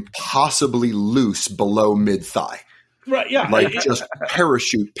and impossibly loose below mid-thigh. Right, yeah. Like just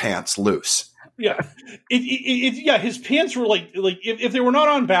parachute pants loose. Yeah, his pants were like if they were not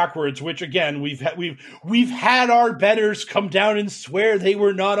on backwards, which again we've had our betters come down and swear they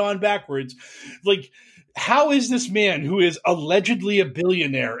were not on backwards. Like, how is this man who is allegedly a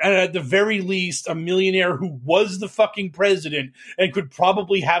billionaire and at the very least a millionaire who was the fucking president and could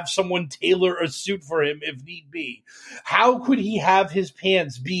probably have someone tailor a suit for him if need be? How could he have his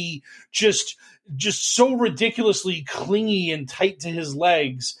pants be just so ridiculously clingy and tight to his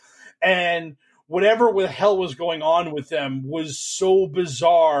legs? And whatever the hell was going on with them was so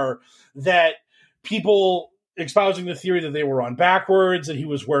bizarre that people espousing the theory that they were on backwards, that he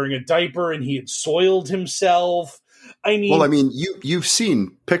was wearing a diaper and he had soiled himself. I mean, you've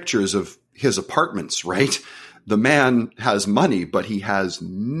seen pictures of his apartments, right? The man has money, but he has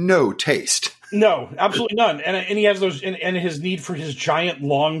no taste. No, absolutely none. And he has those, and his need for his giant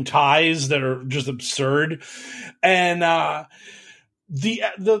long ties that are just absurd. And,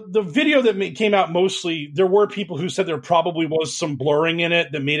 the video that came out, mostly there were people who said there probably was some blurring in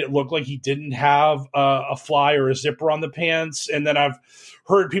it that made it look like he didn't have a fly or a zipper on the pants. And then I've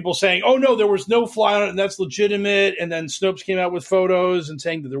heard people saying, oh no, there was no fly on it and that's legitimate. And then Snopes came out with photos and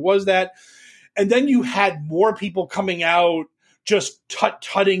saying that there was that. And then you had more people coming out just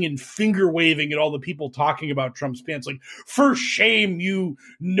tut-tutting and finger-waving at all the people talking about Trump's pants. Like, for shame, you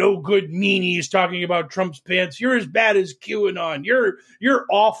no-good meanies talking about Trump's pants. You're as bad as QAnon. You're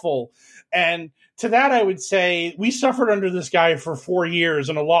awful. And to that, I would say we suffered under this guy for 4 years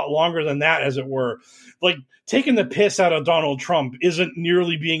and a lot longer than that, as it were. Like, taking the piss out of Donald Trump isn't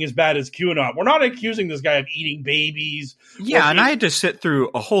nearly being as bad as QAnon. We're not accusing this guy of eating babies. Yeah, and I had to sit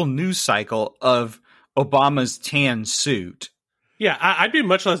through a whole news cycle of Obama's tan suit. Yeah, I'd be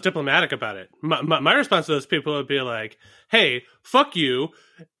much less diplomatic about it. My response to those people would be like, hey, fuck you.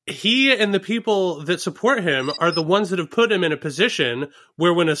 He and the people that support him are the ones that have put him in a position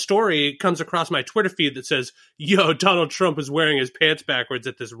where when a story comes across my Twitter feed that says, yo, Donald Trump is wearing his pants backwards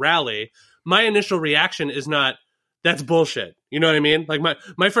at this rally, my initial reaction is not, that's bullshit. You know what I mean? Like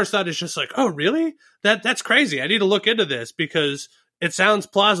my first thought is just like, oh, really? That's crazy. I need to look into this because it sounds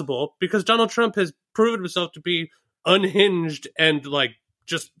plausible, because Donald Trump has proven himself to be unhinged and like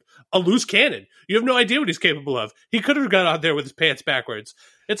just a loose cannon. You have no idea what he's capable of. He could have got out there with his pants backwards.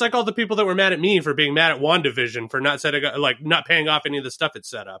 It's like all the people that were mad at me for being mad at WandaVision for not not paying off any of the stuff it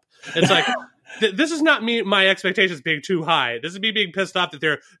set up. It's like this is not my expectations being too high. This is me being pissed off that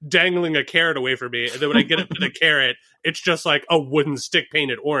they're dangling a carrot away from me, and then when I get up to the carrot, it's just like a wooden stick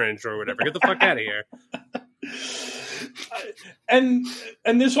painted orange or whatever. Get the fuck out of here. And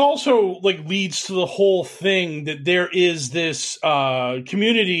this also like leads to the whole thing that there is this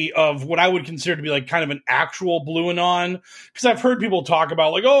community of what I would consider to be like kind of an actual Blue Anon, because I've heard people talk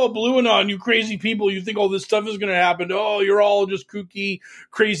about like, oh, Blue Anon, you crazy people, you think all this stuff is going to happen. Oh, you're all just kooky,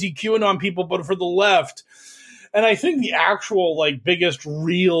 crazy QAnon people, but for the left. And I think the actual like biggest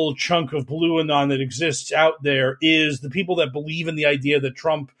real chunk of Blue Anon that exists out there is the people that believe in the idea that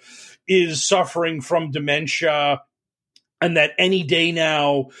Trump is suffering from dementia and that any day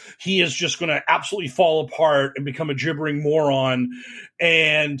now he is just going to absolutely fall apart and become a gibbering moron,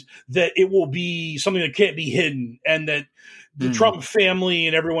 and that it will be something that can't be hidden, and that the Trump family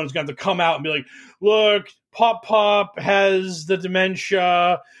and everyone's going to come out and be like, look, Pop has the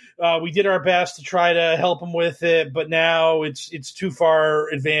dementia. We did our best to try to help him with it, but now it's too far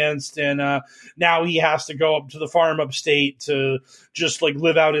advanced, and now he has to go up to the farm upstate to just like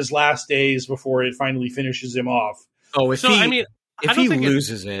live out his last days before it finally finishes him off. Oh, if he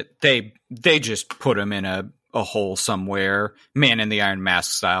loses it, they just put him in a hole somewhere, Man in the Iron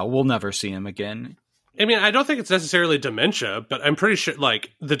Mask style. We'll never see him again. I mean, I don't think it's necessarily dementia, but I'm pretty sure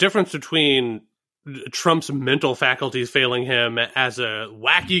like the difference between Trump's mental faculties failing him as a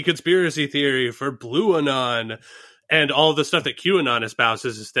wacky conspiracy theory for Blue Anon and all the stuff that QAnon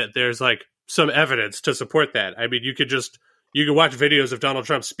espouses is that there's like some evidence to support that. I mean, you could watch videos of Donald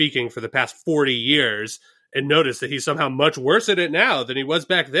Trump speaking for the past 40 years and notice that he's somehow much worse at it now than he was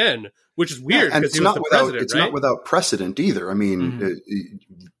back then, which is weird because he was the president, it's not without precedent either. I mean,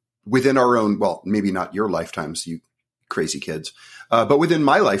 within our own, well, maybe not your lifetimes, you crazy kids, but within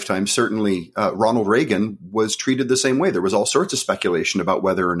my lifetime, certainly Ronald Reagan was treated the same way. There was all sorts of speculation about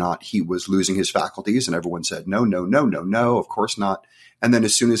whether or not he was losing his faculties, and everyone said, no, of course not. And then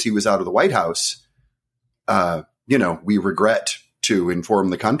as soon as he was out of the White House, we regret to inform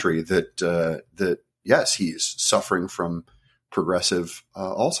the country that yes, he's suffering from progressive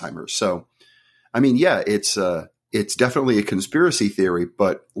Alzheimer's. So, I mean, yeah, it's definitely a conspiracy theory,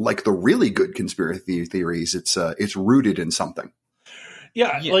 but like the really good conspiracy theories, it's rooted in something.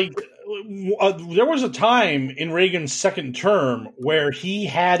 Yeah. Like there was a time in Reagan's second term where he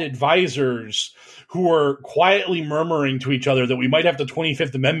had advisors who were quietly murmuring to each other that we might have to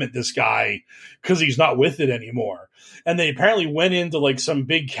 25th Amendment this guy because he's not with it anymore. And they apparently went into like some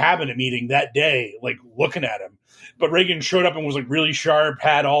big cabinet meeting that day, like looking at him. But Reagan showed up and was like really sharp,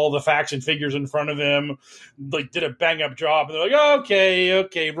 had all the facts and figures in front of him, like did a bang up job. And they're like,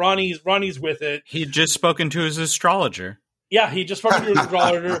 okay, Ronnie's with it. He'd just spoken to his astrologer. Yeah, he just spoke to his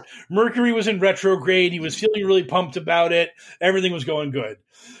astrologer. Mercury was in retrograde. He was feeling really pumped about it. Everything was going good.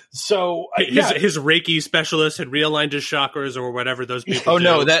 So his Reiki specialist had realigned his chakras or whatever those people. Oh do.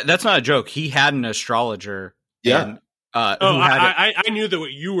 No, that's not a joke. He had an astrologer. Yeah. And, I knew that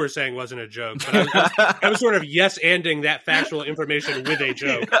what you were saying wasn't a joke, but I was sort of yes-anding that factual information with a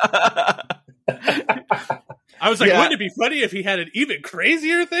joke. I was like, wouldn't it be funny if he had an even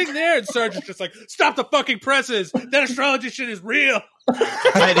crazier thing there? And Sargent's just like, stop the fucking presses. That astrology shit is real.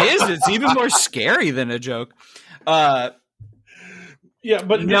 It is. It's even more scary than a joke. Yeah,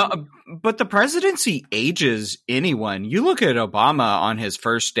 but no, but the presidency ages anyone. You look at Obama on his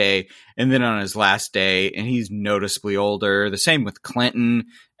first day and then on his last day, and he's noticeably older. The same with Clinton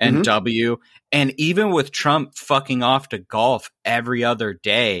and W. And even with Trump fucking off to golf every other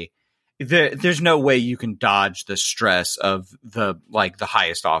day, there's no way you can dodge the stress of the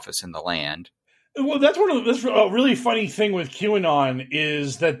highest office in the land. Well, that's a really funny thing with QAnon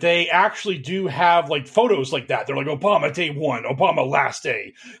is that they actually do have like photos like that. They're like Obama day one, Obama last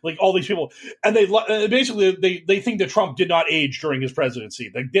day, like all these people, and they think that Trump did not age during his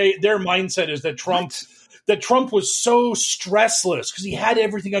presidency. Like their mindset is that Trump was so stressless because he had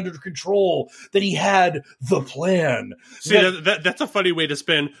everything under control that he had the plan. See, that's a funny way to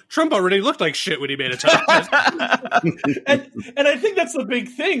spin. Trump already looked like shit when he made it. and I think that's the big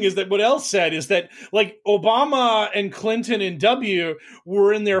thing is that what else said is that like Obama and Clinton and W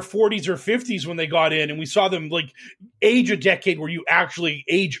were in their 40s or 50s when they got in, and we saw them like age a decade where you actually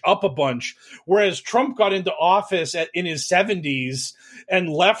age up a bunch. Whereas Trump got into office in his 70s and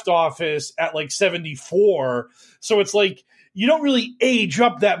left office at like 74. So it's like you don't really age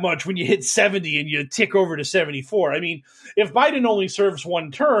up that much when you hit 70 and you tick over to 74. I mean, if Biden only serves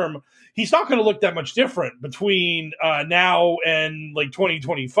one term, he's not going to look that much different between now and like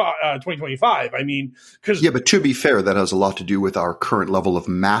 2025. I mean, because but to be fair, that has a lot to do with our current level of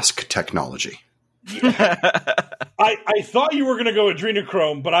mask technology. I thought you were going to go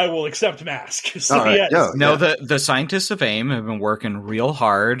adrenochrome, but I will accept mask. So, right. yes. The scientists of AIM have been working real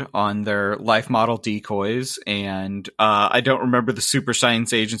hard on their life model decoys, and I don't remember the Super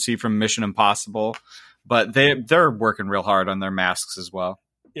Science Agency from Mission Impossible, but they're working real hard on their masks as well.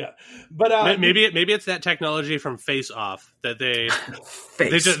 Yeah, but maybe it's that technology from Face Off that they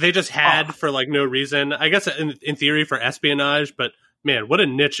just had for like no reason. I guess in theory for espionage, but. Man, what a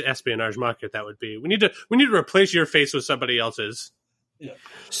niche espionage market that would be. We need to replace your face with somebody else's. Yeah.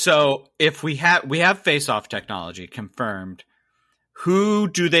 So if we have face-off technology confirmed, who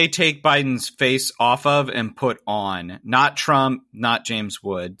do they take Biden's face off of and put on? Not Trump, not James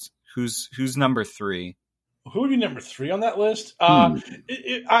Woods. Who's number 3? Who would be number 3 on that list? We're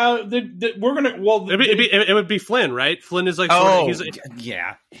gonna. Well, it would be Flynn, right? Flynn is like, he's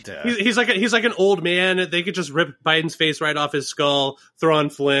like an old man. They could just rip Biden's face right off his skull, throw on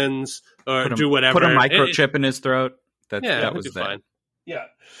Flynn's, or do whatever. Put a microchip in his throat. That was fine. Yeah.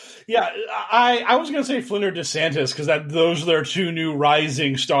 I was going to say Flynn or DeSantis because those are their 2 new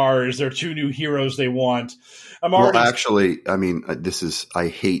rising stars. They're 2 new heroes they want. Actually, I mean, I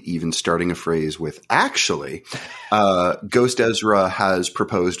hate even starting a phrase with actually. Ghost Ezra has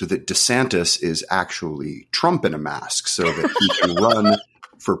proposed that DeSantis is actually Trump in a mask so that he can run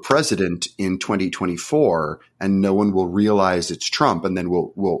for president in 2024 and no one will realize it's Trump and then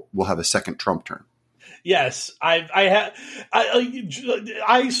we'll have a second Trump term. Yes, I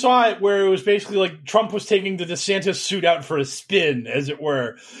saw it where it was basically like Trump was taking the DeSantis suit out for a spin, as it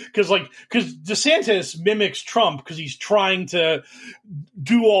were, because DeSantis mimics Trump because he's trying to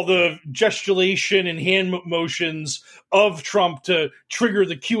do all the gesticulation and hand motions of Trump to trigger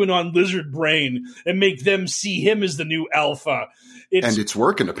the QAnon lizard brain and make them see him as the new alpha. And it's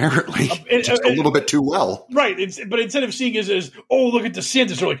working, apparently. Just a little bit too well. Right. But instead of seeing it as, oh, look at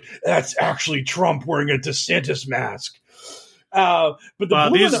DeSantis, they're like, that's actually Trump wearing a DeSantis mask.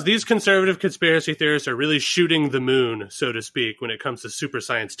 These conservative conspiracy theorists are really shooting the moon, so to speak, when it comes to super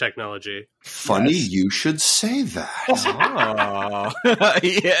science technology. Funny you should say that.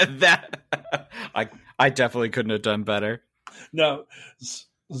 I definitely couldn't have done better. No.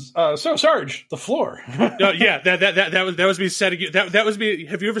 So Sarge, the floor. No, yeah, that was me setting you. That was me.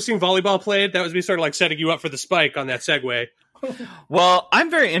 Have you ever seen volleyball played? That was me sort of like setting you up for the spike on that segue. Well, I'm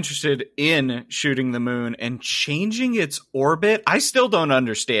very interested in shooting the moon and changing its orbit. I still don't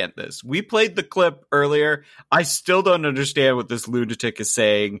understand this. We played the clip earlier. I still don't understand what this lunatic is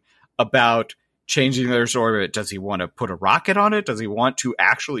saying about changing their orbit. Does he want to put a rocket on it? Does he want to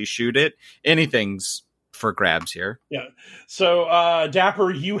actually shoot it? Anything's for grabs here. Yeah. So,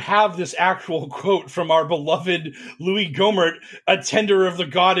 Dapper, you have this actual quote from our beloved Louis Gohmert, attender of the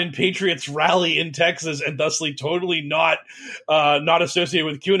God and Patriots rally in Texas, and thusly totally not associated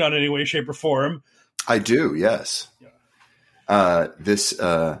with QAnon in any way, shape, or form. I do, yes. Yeah.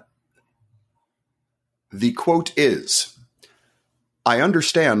 The quote is, I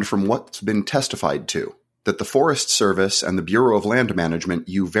understand from what's been testified to that the Forest Service and the Bureau of Land Management,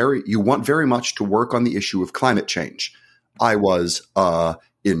 you want very much to work on the issue of climate change. I was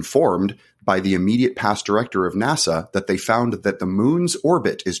informed by the immediate past director of NASA that they found that the moon's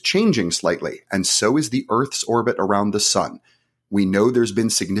orbit is changing slightly, and so is the Earth's orbit around the sun. We know there's been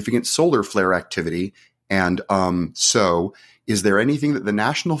significant solar flare activity, and so is there anything that the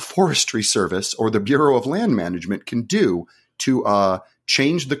National Forestry Service or the Bureau of Land Management can do to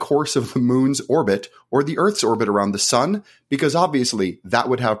change the course of the moon's orbit or the Earth's orbit around the sun? Because obviously that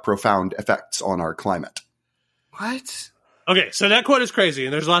would have profound effects on our climate. What? Okay, so that quote is crazy,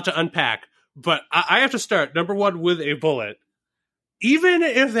 and there's a lot to unpack. But I have to start, number one, with a bullet. Even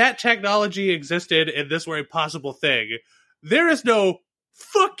if that technology existed and this were a possible thing, there is no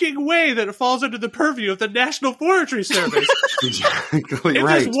fucking way that it falls under the purview of the National Forestry Service. Exactly if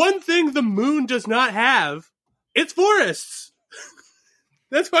right. there's one thing the moon does not have, it's forests.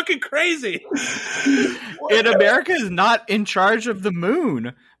 That's fucking crazy. And America is not in charge of the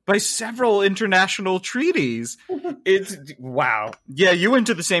moon by several international treaties. It's wow. Yeah, you went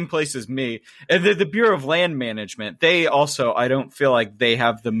to the same place as me. And the Bureau of Land Management, they also, I don't feel like they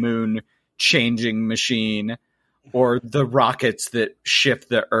have the moon changing machine or the rockets that shift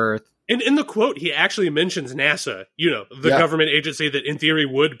the Earth. In the quote, he actually mentions NASA, the government agency that in theory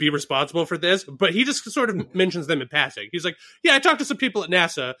would be responsible for this, but he just sort of mentions them in passing. He's like, yeah, I talked to some people at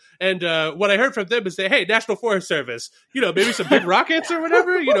NASA, and what I heard from them is that, hey, National Forest Service, maybe some big rockets or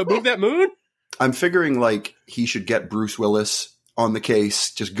whatever, move that moon. I'm figuring like he should get Bruce Willis on the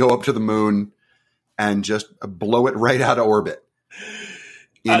case, just go up to the moon and just blow it right out of orbit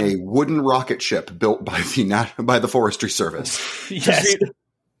in a wooden rocket ship built by the Forestry Service. Yes.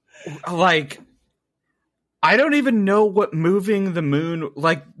 Like, I don't even know what moving the moon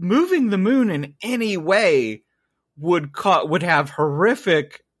in any way would have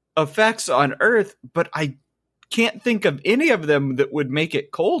horrific effects on Earth, but I can't think of any of them that would make it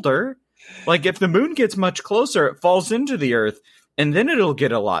colder. Like, if the moon gets much closer, it falls into the Earth, and then it'll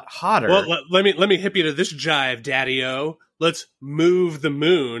get a lot hotter. Well, let me hip you to this jive, Daddy-O. Let's move the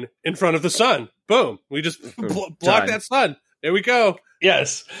moon in front of the sun. Boom. We just block that sun. There we go.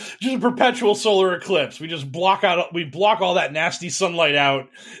 Yes, just a perpetual solar eclipse. We just block all that nasty sunlight out,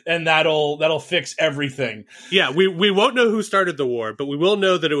 and that'll fix everything. Yeah, we won't know who started the war, but we will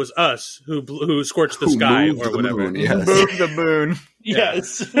know that it was us who scorched the sky or whatever. Moon, yes. Move the moon.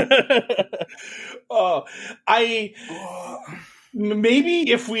 Yes.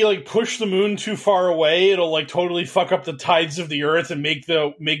 Maybe if we like push the moon too far away, it'll like totally fuck up the tides of the earth and make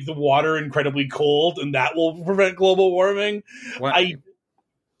the water incredibly cold, and that will prevent global warming. What?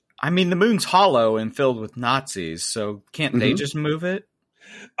 I mean, the moon's hollow and filled with Nazis, so can't they just move it?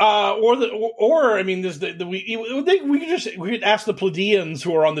 I mean, we could ask the Pleiadians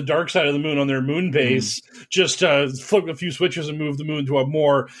who are on the dark side of the moon on their moon base, just flip a few switches and move the moon to a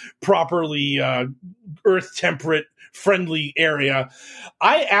more properly Earth temperate friendly area.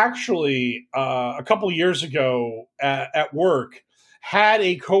 I actually a couple years ago at work had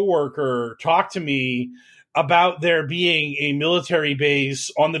a coworker talk to me about there being a military base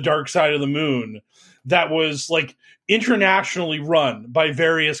on the dark side of the moon that was like internationally run by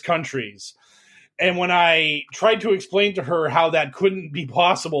various countries. And when I tried to explain to her how that couldn't be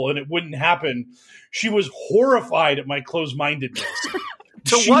possible and it wouldn't happen, she was horrified at my closed-mindedness.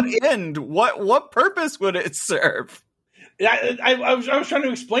 What end? What purpose would it serve? I was trying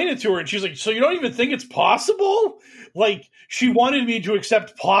to explain it to her, and she's like, so you don't even think it's possible? Like, she wanted me to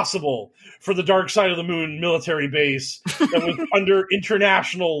accept possible for the dark side of the moon military base that was under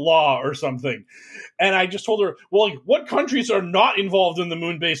international law or something. And I just told her, well, like, what countries are not involved in the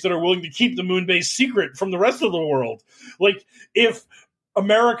moon base that are willing to keep the moon base secret from the rest of the world? Like, if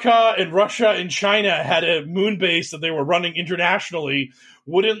America and Russia and China had a moon base that they were running internationally,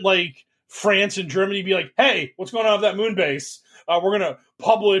 wouldn't, like, France and Germany be like, hey, what's going on with that moon base? We're going to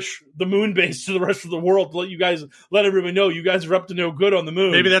publish the moon base to the rest of the world to let everybody know you guys are up to no good on the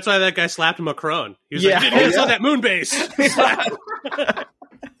moon. Maybe that's why that guy slapped Macron. He was like, it's on that moon base.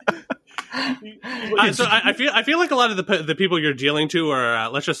 So I feel like a lot of the people you're dealing to are,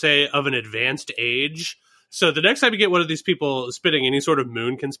 let's just say, of an advanced age. So the next time you get one of these people spitting any sort of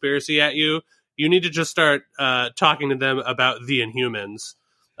moon conspiracy at you, you need to just start talking to them about the Inhumans.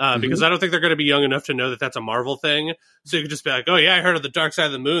 Because I don't think they're going to be young enough to know that that's a Marvel thing. So you could just be like, oh yeah, I heard of the dark side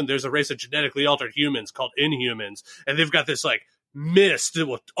of the moon. There's a race of genetically altered humans called Inhumans. And they've got this like mist that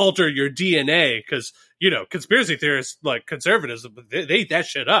will alter your DNA. Because, conspiracy theorists, like conservatives, they eat that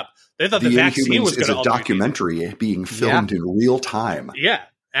shit up. They thought the vaccine was going to alter a documentary being filmed in real time. Yeah,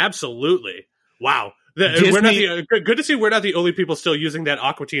 absolutely. Wow. We're not good to see we're not the only people still using that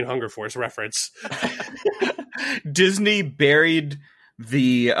Aqua Teen Hunger Force reference. Disney buried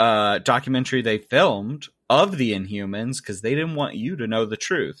the documentary they filmed of the Inhumans because they didn't want you to know the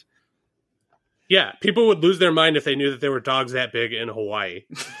truth. Yeah, people would lose their mind if they knew that there were dogs that big in Hawaii.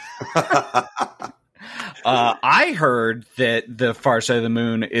 I heard that the far side of the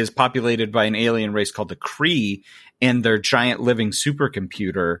moon is populated by an alien race called the Kree, and their giant living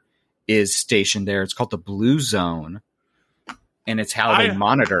supercomputer is stationed there. It's called the Blue Zone. And it's how they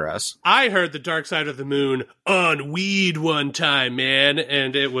monitor us. I heard the dark side of the moon on weed one time, man.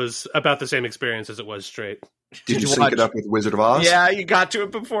 And it was about the same experience as it was straight. Did you sync it up with Wizard of Oz? Yeah, you got to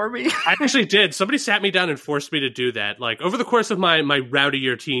it before me. I actually did. Somebody sat me down and forced me to do that. Like over the course of my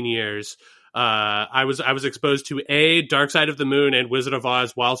rowdier teen years, I was exposed to A, Dark Side of the Moon and Wizard of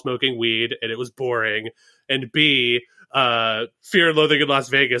Oz while smoking weed, and it was boring. And B, Fear and Loathing in Las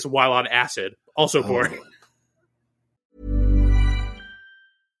Vegas while on acid. Also boring.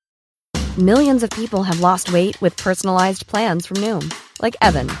 Millions of people have lost weight with personalized plans from Noom. Like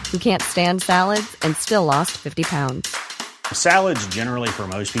Evan, who can't stand salads and still lost 50 pounds. Salads generally for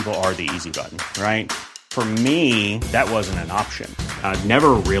most people are the easy button, right? For me, that wasn't an option. I never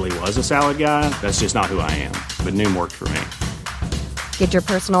really was a salad guy. That's just not who I am. But Noom worked for me. Get your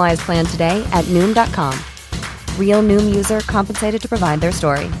personalized plan today at Noom.com. Real Noom user compensated to provide their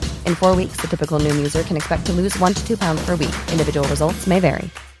story. In 4 weeks, the typical Noom user can expect to lose 1 to 2 pounds per week. Individual results may vary.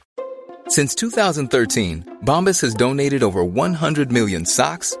 Since 2013, Bombas has donated over 100 million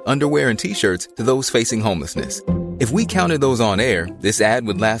socks, underwear, and T-shirts to those facing homelessness. If we counted those on air, this ad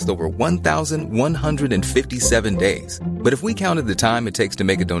would last over 1,157 days. But if we counted the time it takes to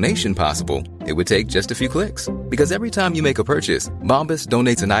make a donation possible, it would take just a few clicks. Because every time you make a purchase, Bombas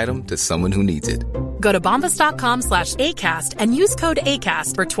donates an item to someone who needs it. Go to bombas.com/ACAST and use code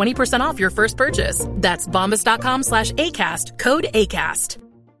ACAST for 20% off your first purchase. That's bombas.com/ACAST, code ACAST.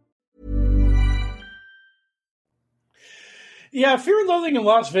 Yeah, Fear and Loathing in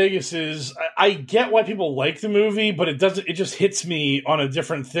Las Vegas is, I get why people like the movie, but it just hits me on a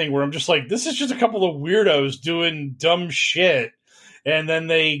different thing where I'm just like, this is just a couple of weirdos doing dumb shit. and then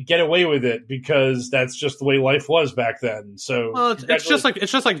they get away with it because that's just the way life was back then. So, well, it's just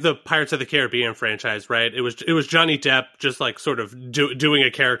like the Pirates of the Caribbean franchise, right? It was Johnny Depp just like sort of doing a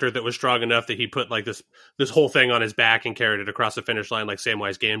character that was strong enough that he put like this whole thing on his back and carried it across the finish line like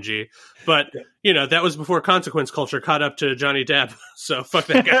Samwise Gamgee. But that was before consequence culture caught up to Johnny Depp. So fuck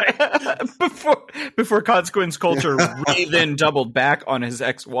that guy. before consequence culture really then doubled back on his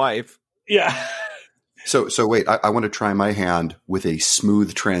ex-wife. Yeah. So wait, I want to try my hand with a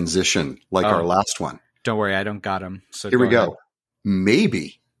smooth transition like our last one. Don't worry, I don't got him. So here we go. Ahead.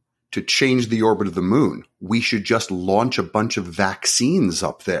 Maybe to change the orbit of the moon, we should just launch a bunch of vaccines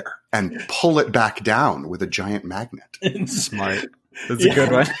up there and pull it back down with a giant magnet. Smart. That's a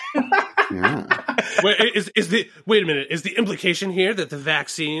good one. Yeah. Wait a minute. Is the implication here that the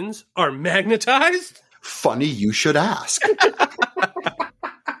vaccines are magnetized? Funny you should ask.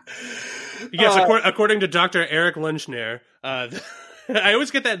 Yes, according to Dr. Eric Lunchner, I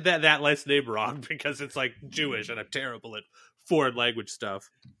always get that last name wrong because it's like Jewish and I'm terrible at foreign language stuff.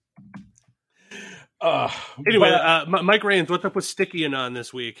 Anyway, Mike Rains, what's up with Sticky Anon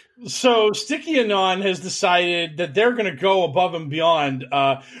this week? So Sticky Anon has decided that they're going to go above and beyond.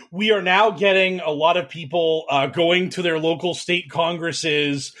 We are now getting a lot of people going to their local state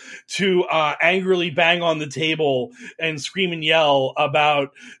congresses to angrily bang on the table and scream and yell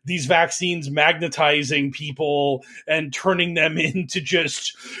about these vaccines magnetizing people and turning them into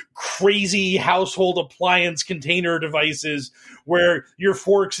just crazy household appliance container devices where your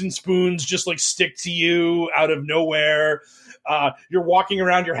forks and spoons just like stick to you out of nowhere. You're walking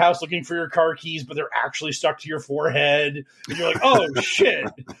around your house looking for your car keys, but they're actually stuck to your forehead. And you're like, oh shit,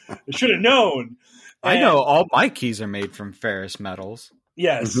 I should have known. I know all my keys are made from ferrous metals.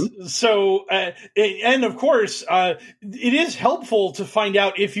 Yes. Mm-hmm. So, and of course, it is helpful to find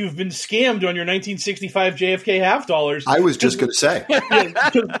out if you've been scammed on your 1965 JFK half dollars. I was just going to say.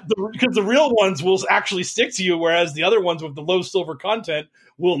 Because the real ones will actually stick to you, whereas the other ones with the low silver content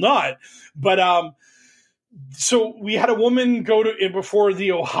will not. But so we had a woman go to before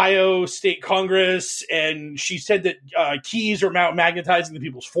the Ohio State Congress, and she said that keys are magnetizing the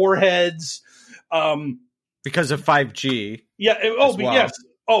people's foreheads. Because of 5G. Yeah. Yes.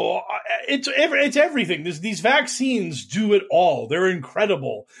 Oh, it's everything. These vaccines do it all. They're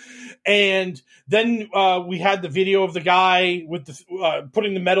incredible. And then we had the video of the guy with the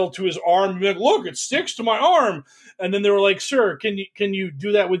putting the metal to his arm. Like, look, it sticks to my arm. And then they were like, "Sir, can you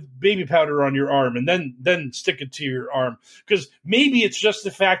do that with baby powder on your arm and then stick it to your arm?" Because maybe it's just the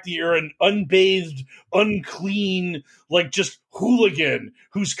fact that you're an unbathed, unclean, like just hooligan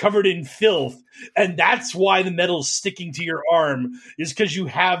who's covered in filth, and that's why the metal's sticking to your arm is because you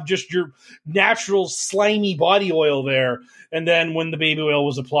have just your natural slimy body oil there. And then when the baby oil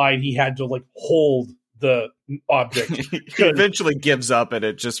was applied, he had to like hold the object. He eventually gives up and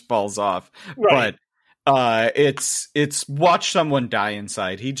it just falls off. Right. But it's watch someone die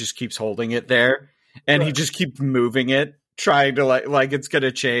inside. He just keeps holding it there and he just keeps moving it, trying to like it's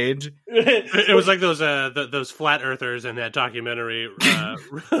gonna change. It was like those flat earthers in that documentary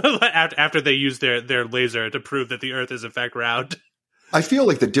after they used their laser to prove that the earth is in fact round. I feel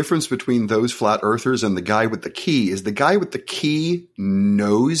like the difference between those flat earthers and the guy with the key is the guy with the key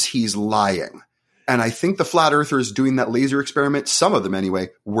knows he's lying. And I think the flat earthers doing that laser experiment, some of them anyway,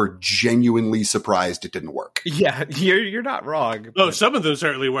 were genuinely surprised it didn't work. Yeah, you're not wrong. Oh, some of them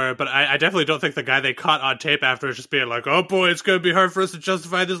certainly were, but I definitely don't think the guy they caught on tape after is just being like, "Oh boy, it's going to be hard for us to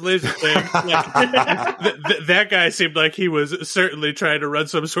justify this laser thing." Like, that guy seemed like he was certainly trying to run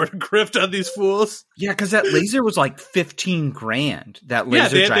some sort of grift on these fools. Yeah, because that laser was like $15,000. That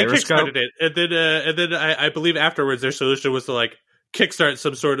laser gyroscope. They kickstarted it, and then I believe afterwards their solution was to like kickstart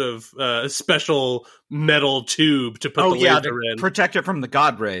some sort of special metal tube to put the laser in, protect it from the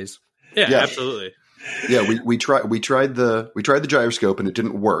God rays. Yeah, absolutely. Yeah, we tried the gyroscope and it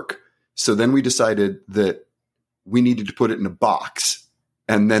didn't work. So then we decided that we needed to put it in a box,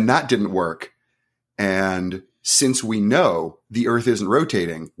 and then that didn't work. And since we know the Earth isn't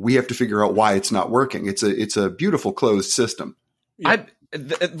rotating, we have to figure out why it's not working. It's a beautiful closed system. Yeah.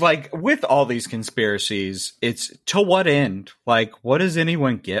 Like with all these conspiracies, it's to what end? Like, what does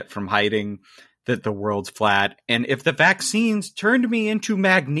anyone get from hiding that the world's flat? And if the vaccines turned me into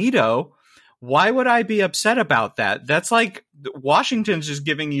Magneto, why would I be upset about that? That's like Washington's just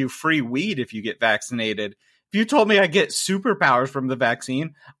giving you free weed if you get vaccinated. If you told me I get superpowers from the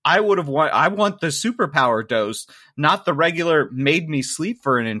vaccine, I want the superpower dose, not the regular made me sleep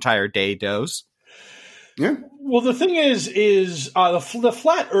for an entire day dose. Yeah. Well, the thing is the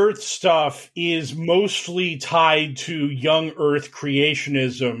flat Earth stuff is mostly tied to young Earth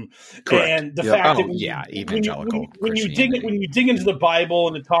creationism. Correct. And the fact that evangelical when you dig into the Bible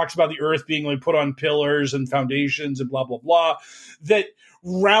and it talks about the Earth being like put on pillars and foundations and blah blah blah, that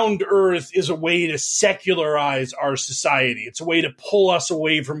round Earth is a way to secularize our society. It's a way to pull us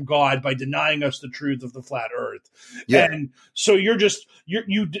away from God by denying us the truth of the flat Earth. Yeah. And so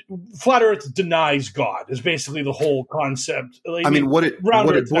flat Earth denies God is basically the whole concept. What it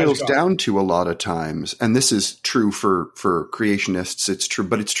boils down to a lot of times, and this is true for creationists, it's true,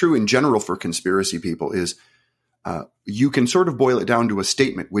 but it's true in general for conspiracy people, is you can sort of boil it down to a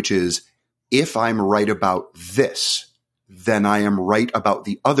statement, which is, if I'm right about this, then I am right about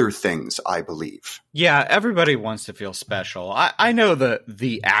the other things I believe. Yeah, everybody wants to feel special. I know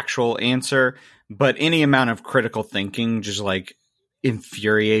the actual answer, but any amount of critical thinking just like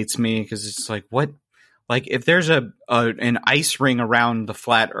infuriates me, because it's like, what? Like, if there's an ice ring around the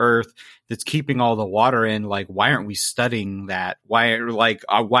flat Earth that's keeping all the water in, like, why aren't we studying that? Why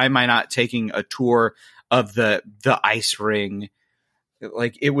am I not taking a tour of the ice ring?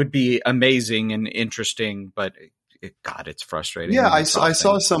 Like, it would be amazing and interesting, but God, it's frustrating. Yeah, I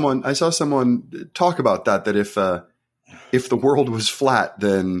saw someone talk about that if the world was flat,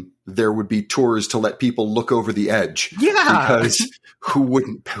 then there would be tours to let people look over the edge. Yeah, because who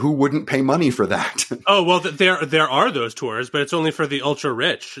wouldn't pay money for that? Oh well, there are those tours, but it's only for the ultra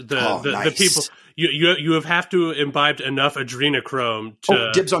rich. The people you have to imbibe enough adrenochrome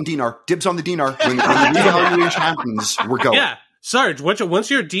to dibs on the dinar. When the revaluation happens, we're going. Yeah. Sarge, once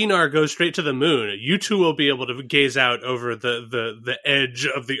your dinar goes straight to the moon, you too will be able to gaze out over the edge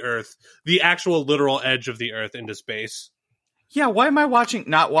of the Earth, the actual literal edge of the Earth into space. Yeah, why am I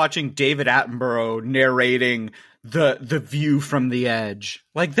not watching David Attenborough narrating the view from the edge?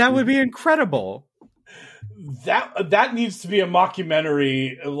 Like, that would be incredible. That needs to be a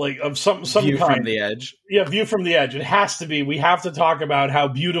mockumentary, like, of some view kind. From the edge. Yeah, View from the Edge. It has to be. We have to talk about how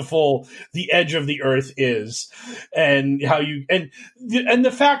beautiful the edge of the Earth is, and how and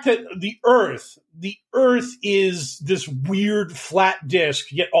the fact that the Earth is this weird flat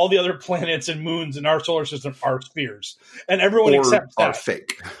disk, yet all the other planets and moons in our solar system are spheres, and everyone accepts that. Are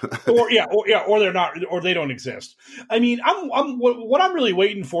fake. or they're not, or they don't exist. I mean, what I'm really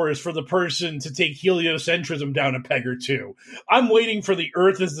waiting for is for the person to take heliocentrism down a peg or two. I'm waiting for the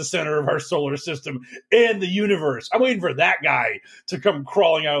Earth as the center of our solar system and the universe. I'm waiting for that guy to come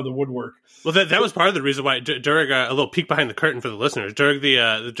crawling out of the woodwork. Well, that was part of the reason why during a little peek behind the curtain for the listeners,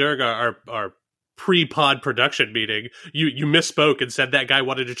 during our pre-pod production meeting, you misspoke and said that guy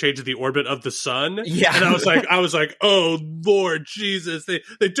wanted to change the orbit of the sun. Yeah, and I was like, oh Lord Jesus,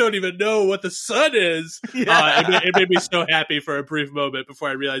 they don't even know what the sun is. Yeah. It made me so happy for a brief moment before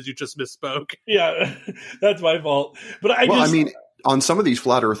I realized you just misspoke. Yeah, that's my fault. But I mean, on some of these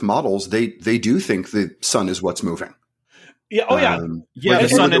flat Earth models, they do think the sun is what's moving. Yeah. Oh, yeah. Like the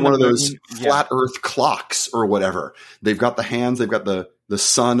sun in one of those flat Earth clocks or whatever. They've got the hands. They've got the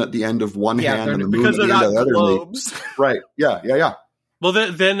sun at the end of one hand and the moon at the end of the other. Globes. Right. Yeah. Well,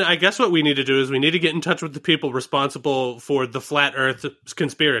 then I guess what we need to do is we need to get in touch with the people responsible for the flat Earth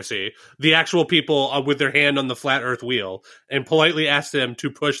conspiracy, the actual people with their hand on the flat Earth wheel, and politely ask them to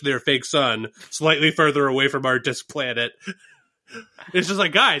push their fake sun slightly further away from our disk planet. It's just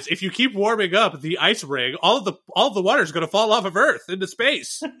like, guys, if you keep warming up the ice ring, all of the water is going to fall off of Earth into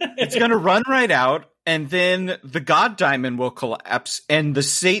space. It's going to run right out, and then the God Diamond will collapse, and the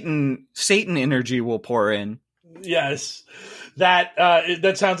Satan energy will pour in. Yes. That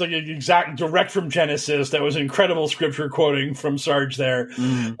sounds like an exact direct from Genesis. That was incredible scripture quoting from Sarge there.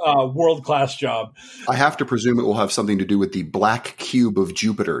 World-class job. I have to presume it will have something to do with the black cube of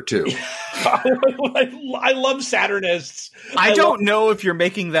Jupiter, too. I love Saturnists. I don't know if you're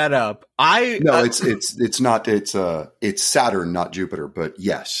making that up. It's not. It's Saturn, not Jupiter. But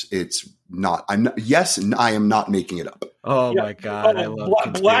yes, it's not. I am not making it up. Oh my God! I love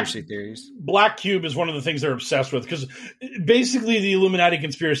conspiracy theories. Black cube is one of the things they're obsessed with, because basically the Illuminati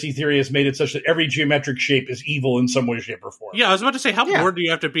conspiracy theory has made it such that every geometric shape is evil in some way, shape, or form. Yeah, I was about to say, how bored do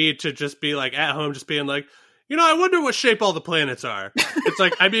you have to be to just be like at home, just being like, I wonder what shape all the planets are. It's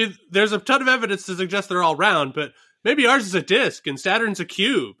like, I mean, there's a ton of evidence to suggest they're all round, but maybe ours is a disc and Saturn's a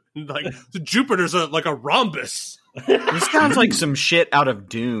cube. Like Jupiter's like a rhombus. This sounds like some shit out of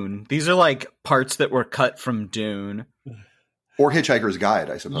Dune. These are like parts that were cut from Dune. Or Hitchhiker's Guide,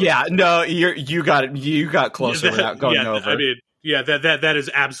 I suppose. Yeah, no, you got it. You got closer without going over. I mean, that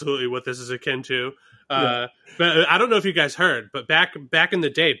is absolutely what this is akin to. But I don't know if you guys heard, but back in the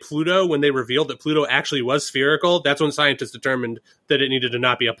day, Pluto, when they revealed that Pluto actually was spherical, that's when scientists determined that it needed to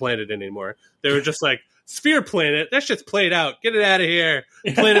not be a planet anymore. They were just like, Sphere Planet, that shit's played out. Get it out of here.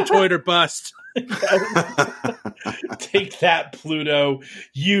 Planetoid or bust. Take that, Pluto,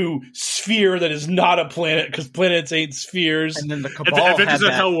 you sphere that is not a planet, because planets ain't spheres. And then the Cabal Adventures had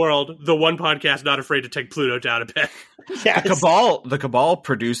of Hell World, the one podcast not afraid to take Pluto down a bit. Yes. The Cabal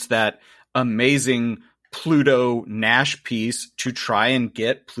produced that amazing Pluto Nash piece to try and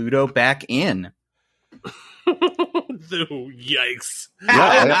get Pluto back in. Yikes!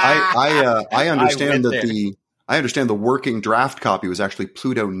 Yeah, I understand I I understand the working draft copy was actually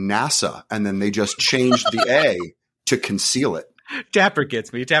Pluto NASA, and then they just changed the A to conceal it. Dapper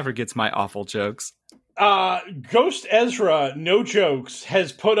gets me. Dapper gets my awful jokes. Ghost Ezra, no jokes,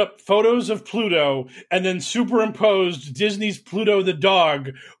 has put up photos of Pluto and then superimposed Disney's Pluto the dog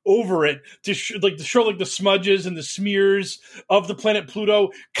over it to show the smudges and the smears of the planet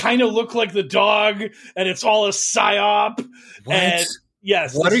Pluto kind of look like the dog, and it's all a psyop. What? And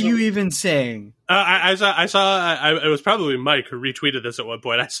yes, What are you even saying? I saw. It was probably Mike who retweeted this at one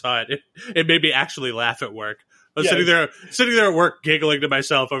point. I saw it. It made me actually laugh at work. I was sitting there at work giggling to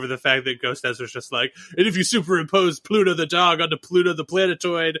myself over the fact that Ghost Ezra's just like, and if you superimpose Pluto the dog onto Pluto the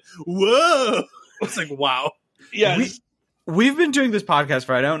planetoid, whoa! It's like, wow. Yes. We've been doing this podcast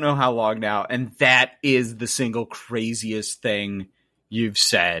for I don't know how long now, and that is the single craziest thing you've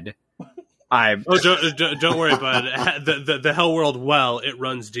said. Don't worry, bud. The Hell World well, it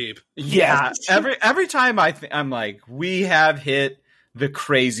runs deep. Yeah. Every time I'm like, we have hit the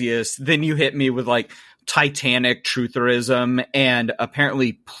craziest. Then you hit me with like Titanic trutherism and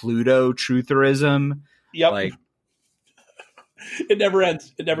apparently Pluto trutherism. Yep. Like, it never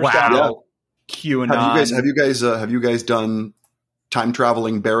ends. It never wow. stops. Yeah. QAnon. Have you guys done time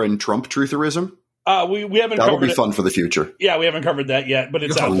traveling Baron Trump trutherism? We haven't. That'll covered be fun for the future. Yeah, we haven't covered that yet, but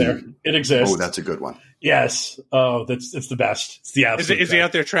it's out there. It exists. Oh, that's a good one. Yes. Oh, it's the best. It's the absolute. Is he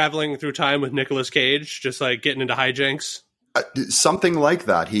out there traveling through time with Nicolas Cage, just like getting into hijinks? Something like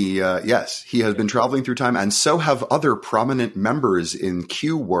that. He has been traveling through time, and so have other prominent members in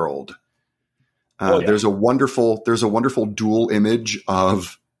Q World. There's a wonderful dual image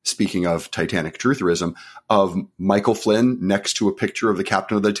of, speaking of Titanic trutherism, of Michael Flynn next to a picture of the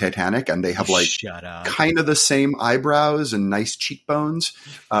captain of the Titanic, and they have like kind of the same eyebrows and nice cheekbones,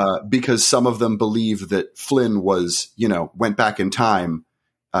 because some of them believe that Flynn went back in time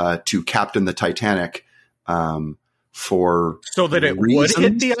to captain the Titanic. So that it reasons.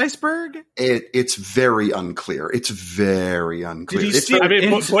 would hit the iceberg? It's very unclear. It's very unclear.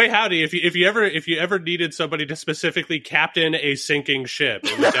 Boy howdy, if you ever needed somebody to specifically captain a sinking ship,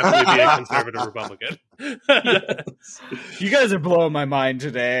 it would definitely be a conservative Republican. Yes. You guys are blowing my mind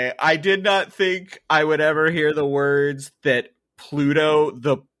today. I did not think I would ever hear the words that Pluto,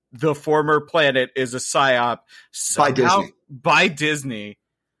 the former planet, is a psyop by Disney.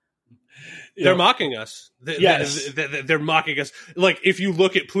 They're mocking us. They're mocking us. Like, if you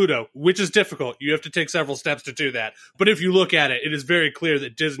look at Pluto, which is difficult, you have to take several steps to do that. But if you look at it, it is very clear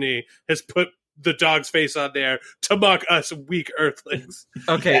that Disney has put the dog's face on there to mock us weak Earthlings.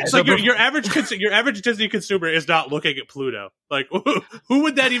 Okay, it's like your average Disney consumer is not looking at Pluto. Like, who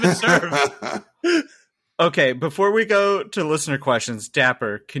would that even serve? Okay, before we go to listener questions,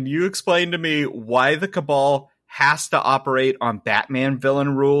 Dapper, can you explain to me why the Cabal has to operate on Batman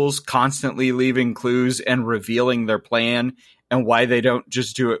villain rules, constantly leaving clues and revealing their plan, and why they don't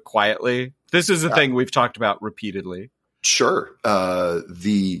just do it quietly? This is a thing we've talked about repeatedly. Sure.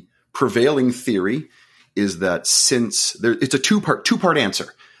 The prevailing theory is that it's a two-part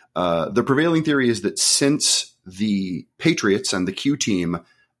answer. The prevailing theory is that since the Patriots and the Q team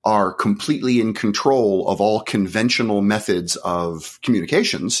are completely in control of all conventional methods of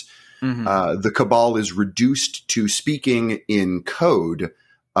communications, the Cabal is reduced to speaking in code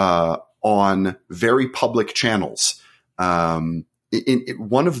on very public channels. One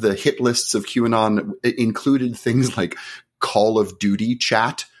of the hit lists of QAnon included things like Call of Duty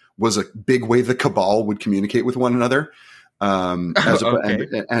chat was a big way the Cabal would communicate with one another. And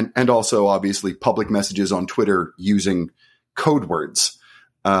also, obviously, public messages on Twitter using code words.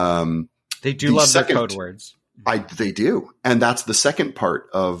 They do love their code words. They do. And that's the second part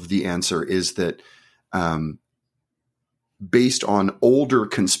of the answer, is that based on older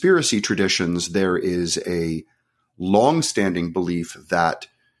conspiracy traditions, there is a longstanding belief that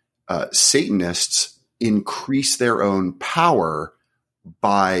Satanists increase their own power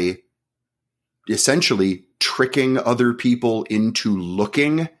by essentially tricking other people into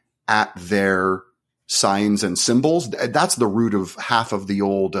looking at their signs and symbols. That's the root of half of the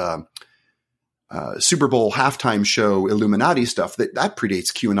old Super Bowl halftime show Illuminati stuff that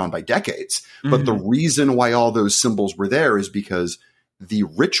predates QAnon by decades. But the reason why all those symbols were there is because the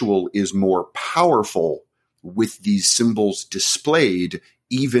ritual is more powerful with these symbols displayed,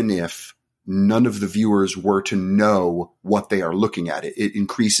 even if none of the viewers were to know what they are looking at. It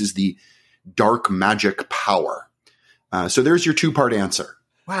increases the dark magic power. So there's your two-part answer.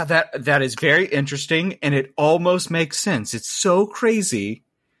 Wow, that is very interesting, and it almost makes sense. It's so crazy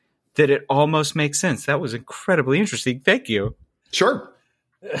that it almost makes sense. That was incredibly interesting. Thank you. Sure.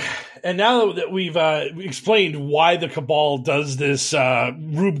 And now that we've explained why the Cabal does this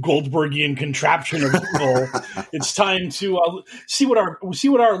Rube Goldbergian contraption of evil, it's time to see what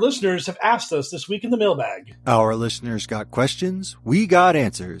our listeners have asked us this week in the mailbag. Our listeners got questions. We got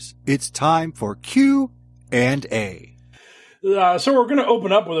answers. It's time for Q&A. So we're going to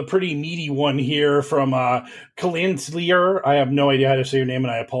open up with a pretty meaty one here from Kalantlier. I have no idea how to say your name,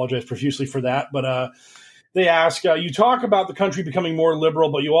 and I apologize profusely for that. But they ask, you talk about the country becoming more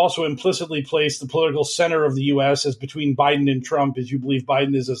liberal, but you also implicitly place the political center of the U.S. as between Biden and Trump, as you believe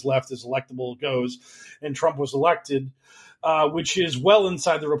Biden is as left as electable goes, and Trump was elected, which is well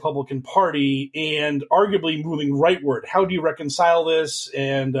inside the Republican Party and arguably moving rightward. How do you reconcile this?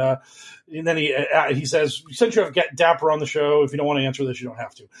 And then he says, since you have Dapper on the show, if you don't want to answer this, you don't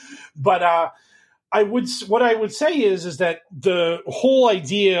have to. But what I would say is that the whole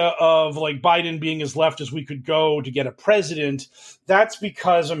idea of like Biden being as left as we could go to get a president, that's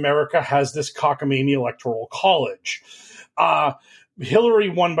because America has this cockamamie electoral college. Hillary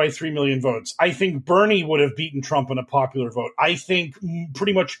won by 3 million votes. I think Bernie would have beaten Trump in a popular vote. I think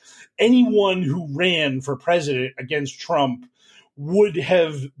pretty much anyone who ran for president against Trump would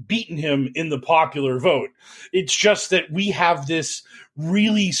have beaten him in the popular vote. It's just that we have this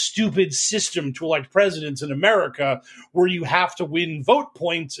really stupid system to elect presidents in America where you have to win vote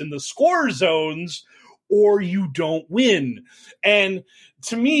points in the score zones or you don't win. And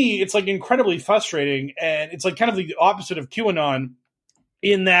to me, it's like incredibly frustrating. And it's like kind of the opposite of QAnon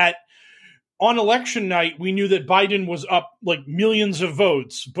in that on election night, we knew that Biden was up like millions of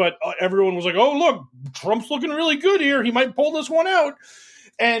votes, but everyone was like, oh, look, Trump's looking really good here. He might pull this one out.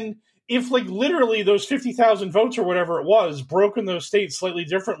 And if like literally those 50,000 votes or whatever it was broke in those states slightly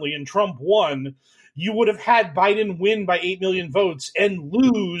differently and Trump won, you would have had Biden win by 8 million votes and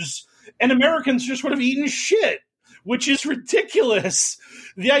lose, and Americans just would have eaten shit, which is ridiculous.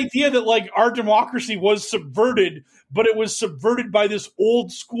 The idea that like our democracy was subverted, but it was subverted by this old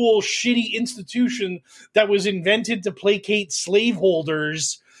school shitty institution that was invented to placate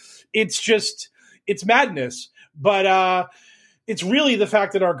slaveholders. It's madness. But it's really the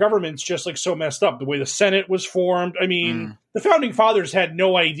fact that our government's just like so messed up. The way the Senate was formed. I mean, the founding fathers had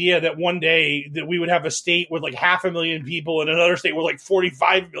no idea that one day that we would have a state with like 500,000 people and another state with like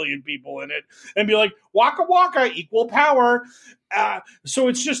 45 million people in it and be like, waka waka, equal power. So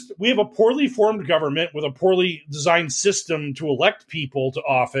it's just, we have a poorly formed government with a poorly designed system to elect people to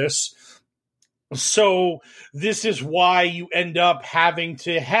office. So this is why you end up having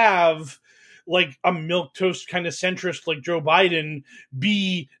to have like a milquetoast kind of centrist like Joe Biden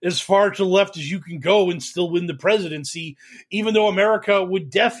be as far to the left as you can go and still win the presidency, even though America would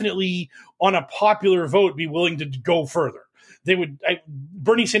definitely on a popular vote be willing to go further.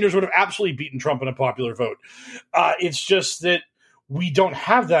 Bernie Sanders would have absolutely beaten Trump in a popular vote. It's just that we don't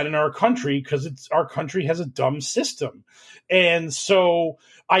have that in our country because our country has a dumb system. And so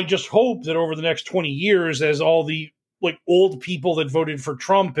I just hope that over the next 20 years, as all the like old people that voted for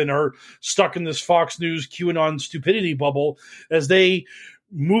Trump and are stuck in this Fox News QAnon stupidity bubble, as they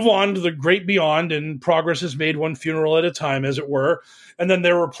move on to the great beyond and progress is made one funeral at a time, as it were, and then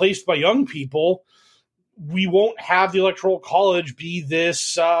they're replaced by young people, we won't have the Electoral College be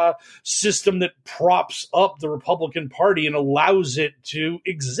this system that props up the Republican Party and allows it to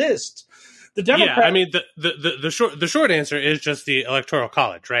exist. The Democrat, I mean, the short answer is just the Electoral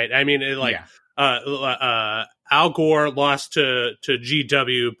College, right? I mean, Al Gore lost to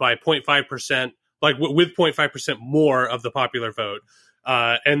GW by 0.5%, like with 0.5% more of the popular vote,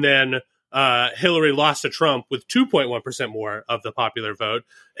 and then Hillary lost to Trump with 2.1% more of the popular vote.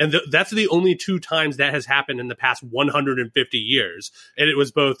 And that's the only two times that has happened in the past 150 years. And it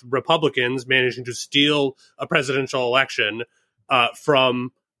was both Republicans managing to steal a presidential election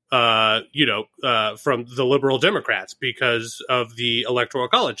from the liberal Democrats because of the Electoral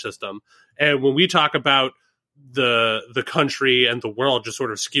College system. And when we talk about the country and the world just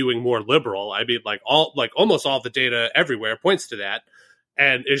sort of skewing more liberal, I mean, almost all the data everywhere points to that.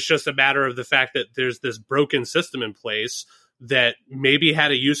 And it's just a matter of the fact that there's this broken system in place that maybe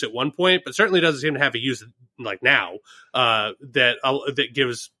had a use at one point, but certainly doesn't seem to have a use like now, that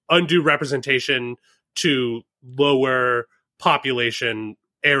gives undue representation to lower population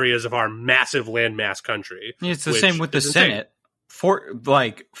areas of our massive landmass country. It's the same with the Senate.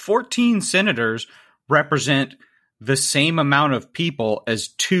 14 senators represent the same amount of people as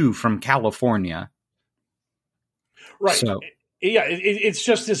 2 from California. Right. So, yeah, it's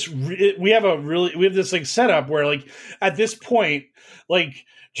just this. We have this like setup where like at this point, like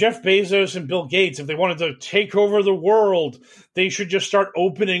Jeff Bezos and Bill Gates, if they wanted to take over the world, they should just start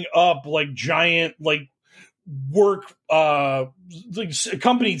opening up like giant like work like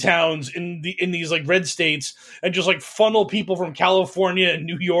company towns in these like red states and just like funnel people from California and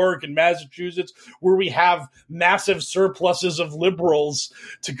New York and Massachusetts, where we have massive surpluses of liberals,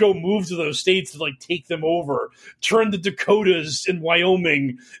 to go move to those states to like take them over, turn the Dakotas and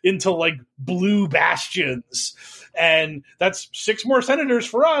Wyoming into like blue bastions. And that's 6 more senators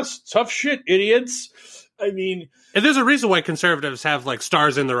for us. Tough shit, idiots. I mean, and there's a reason why conservatives have like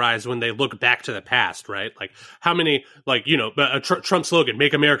stars in their eyes when they look back to the past, right? Like how many, like, you know, Trump slogan,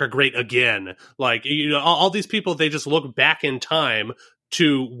 "Make America Great Again." Like, you know, all these people, they just look back in time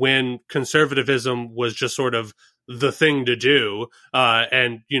to when conservatism was just sort of the thing to do,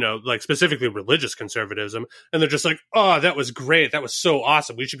 and, you know, like specifically religious conservatism, and they're just like, oh, that was great, that was so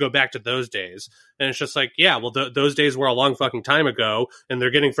awesome, we should go back to those days. And it's just like, yeah, well, those days were a long fucking time ago, and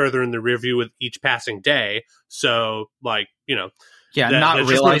they're getting further in the rear view with each passing day. So, like, you know, not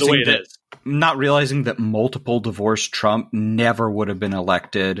realizing that multiple divorced Trump never would have been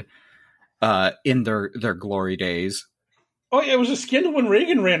elected in their glory days. Oh, yeah, it was a scandal when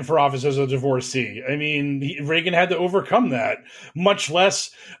Reagan ran for office as a divorcee. I mean, Reagan had to overcome that, much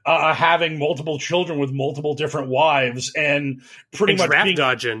less having multiple children with multiple different wives and draft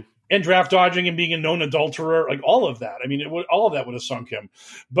dodging and being a known adulterer, like all of that. I mean, all of that would have sunk him.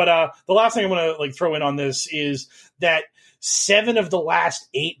 But the last thing I want to like throw in on this is that 7 of the last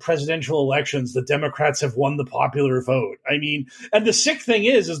 8 presidential elections, the Democrats have won the popular vote. I mean, and the sick thing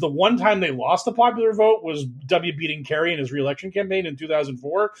is the one time they lost the popular vote was W beating Kerry in his reelection campaign in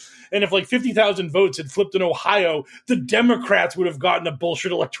 2004. And if like 50,000 votes had flipped in Ohio, the Democrats would have gotten a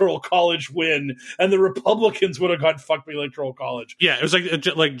bullshit electoral college win, and the Republicans would have got fucked by the electoral college. Yeah, it was like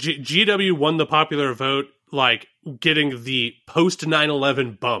GW won the popular vote, like getting the post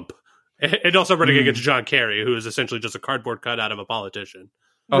 9/11 bump. And also running against John Kerry, who is essentially just a cardboard cutout of a politician,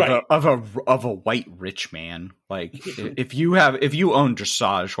 of a white rich man. Like if you own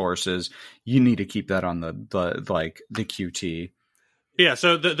dressage horses, you need to keep that on the QT. Yeah.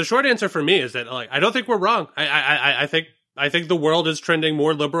 So the short answer for me is that, like, I don't think we're wrong. I think the world is trending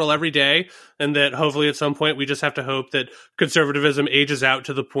more liberal every day, and that hopefully at some point we just have to hope that conservatism ages out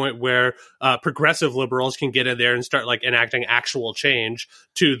to the point where progressive liberals can get in there and start like enacting actual change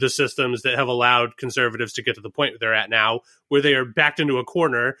to the systems that have allowed conservatives to get to the point they're at now, where they are backed into a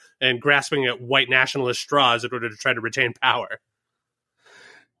corner and grasping at white nationalist straws in order to try to retain power.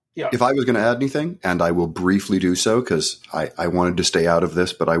 Yeah. If I was going to add anything, and I will briefly do so because I wanted to stay out of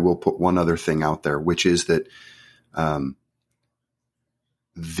this, but I will put one other thing out there, which is that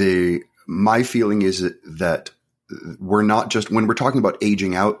my feeling is that we're not just, when we're talking about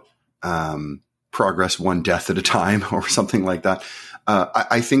aging out, progress one death at a time or something like that.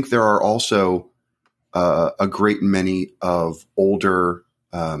 I think there are also a great many of older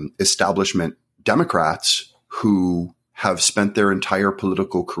establishment Democrats who have spent their entire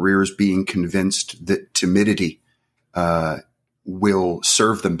political careers being convinced that timidity will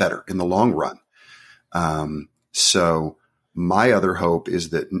serve them better in the long run. So my other hope is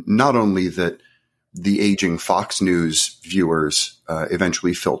that not only that the aging Fox News viewers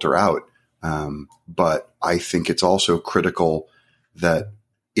eventually filter out, but I think it's also critical that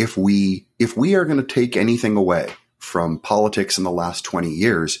if we are going to take anything away from politics in the last 20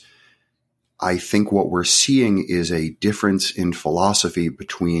 years, I think what we're seeing is a difference in philosophy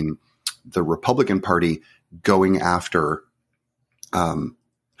between the Republican Party going after,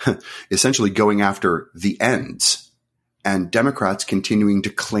 essentially going after the ends, and Democrats continuing to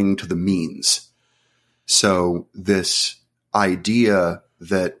cling to the means. So this idea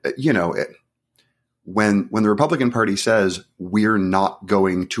that, you know, when the Republican Party says, we're not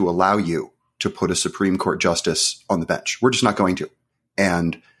going to allow you to put a Supreme Court justice on the bench, we're just not going to.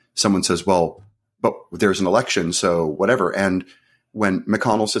 And someone says, well, but there's an election, so whatever. And when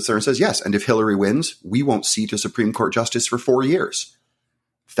McConnell sits there and says, yes, and if Hillary wins, we won't seat a Supreme Court justice for 4 years.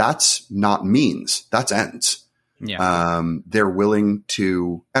 That's not means, that's ends. Yeah. They're willing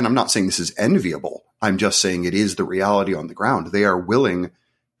to, and I'm not saying this is enviable, I'm just saying it is the reality on the ground. They are willing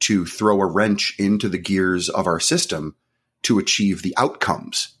to throw a wrench into the gears of our system to achieve the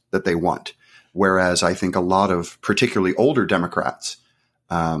outcomes that they want. Whereas I think a lot of particularly older Democrats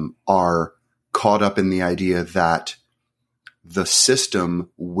are caught up in the idea that the system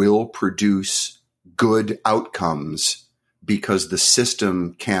will produce good outcomes because the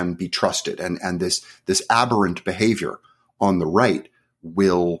system can be trusted, and this aberrant behavior on the right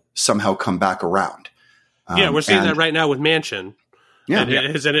will somehow come back around. We're seeing that right now with Manchin. Yeah, and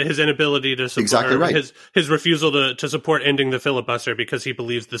his inability to support, exactly right. His refusal to support ending the filibuster because he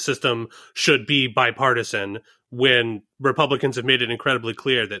believes the system should be bipartisan, when Republicans have made it incredibly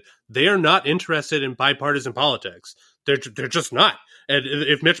clear that they are not interested in bipartisan politics. They're just not. And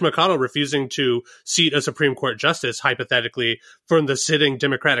if Mitch McConnell refusing to seat a Supreme Court justice, hypothetically, from the sitting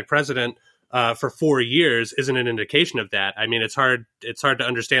Democratic president for 4 years isn't an indication of that. I mean, it's hard to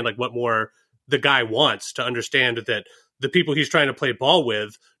understand like what more the guy wants to understand that the people he's trying to play ball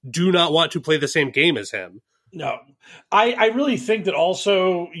with do not want to play the same game as him. No, I really think that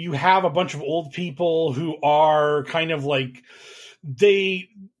also you have a bunch of old people who are kind of like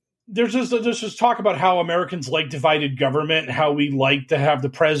there's this talk about how Americans like divided government, how we like to have the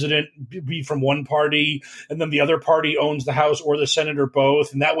president be from one party and then the other party owns the House or the Senate or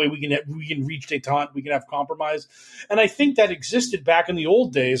both, and that way we can reach détente, we can have compromise. And I think that existed back in the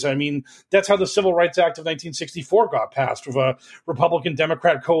old days. I mean, that's how the Civil Rights Act of 1964 got passed, with a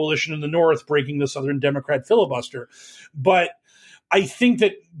Republican-Democrat coalition in the North breaking the Southern Democrat filibuster. But I think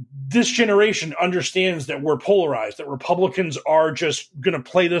that this generation understands that we're polarized, that Republicans are just going to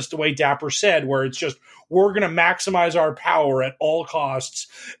play this the way Dapper said, where it's just, we're going to maximize our power at all costs,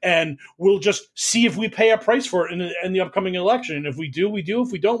 and we'll just see if we pay a price for it in the upcoming election. And if we do, we do.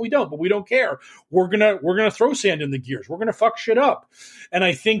 If we don't, we don't. But we don't care. We're gonna throw sand in the gears. We're gonna fuck shit up. And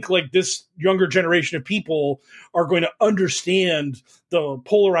I think like this younger generation of people are going to understand the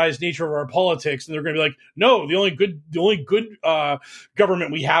polarized nature of our politics, and they're going to be like, no, the only good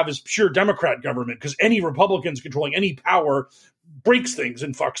government we have is pure Democrat government, because any Republicans controlling any power breaks things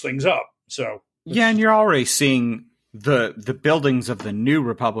and fucks things up. So yeah, and you're already seeing the buildings of the new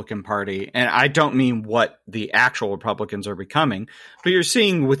Republican Party, and I don't mean what the actual Republicans are becoming, but you're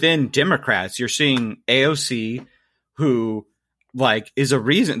seeing within Democrats, you're seeing AOC, who like is a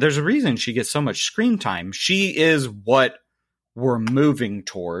reason. There's a reason she gets so much screen time. She is what we're moving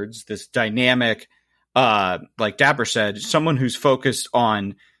towards, this dynamic, like Dapper said, someone who's focused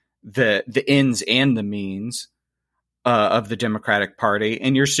on the ends and the means of the Democratic Party.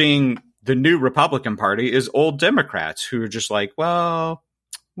 And you're seeing the new Republican Party is old Democrats who are just like, well,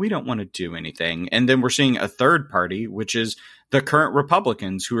 we don't want to do anything. And then we're seeing a third party, which is the current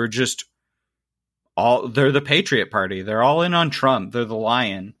Republicans, who are just they're the Patriot Party. They're all in on Trump. They're the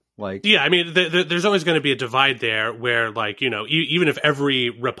lion. Like, yeah, I mean, there's always going to be a divide there where, like, you know, even if every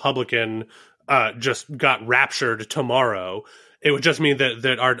Republican just got raptured tomorrow, it would just mean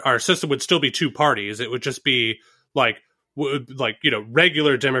that our system would still be two parties. It would just be like, you know,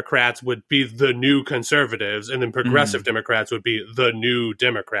 regular Democrats would be the new conservatives, and then progressive Democrats would be the new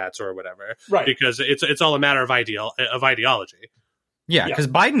Democrats or whatever. Right. Because it's all a matter of ideology. Yeah, because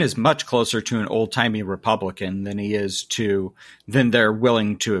Biden is much closer to an old-timey Republican than they're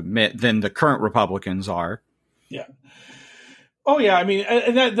willing to admit, than the current Republicans are. Yeah. Oh, yeah. I mean,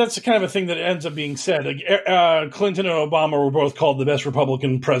 and that's the kind of a thing that ends up being said. Like, Clinton and Obama were both called the best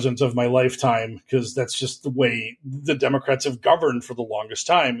Republican presidents of my lifetime, because that's just the way the Democrats have governed for the longest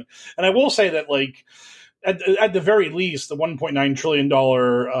time. And I will say that, like, at the very least, the $1.9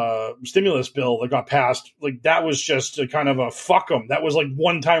 trillion stimulus bill that got passed, like, that was just a kind of a fuck them. That was like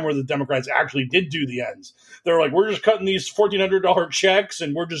one time where the Democrats actually did do the ends. They were like, we're just cutting these $1,400 checks,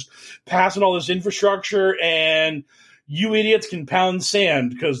 and we're just passing all this infrastructure, and you idiots can pound sand,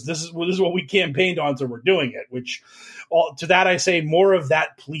 because this is what we campaigned on, so we're doing it. Which, to that I say, more of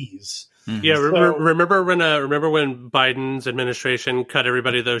that, please. Mm-hmm. Yeah, remember when Biden's administration cut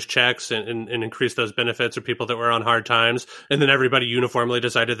everybody those checks and increased those benefits for people that were on hard times, and then everybody uniformly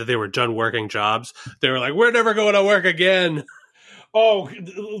decided that they were done working jobs. They were like, we're never going to work again. Oh,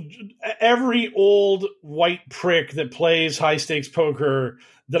 every old white prick that plays high-stakes poker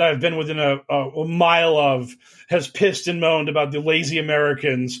that I've been within a mile of has pissed and moaned about the lazy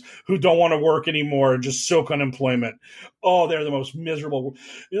Americans who don't want to work anymore and just soak unemployment. Oh, they're the most miserable.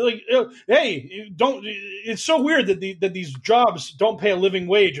 Like, hey, don't. It's so weird that these jobs don't pay a living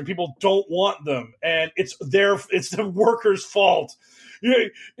wage and people don't want them, and it's the workers' fault.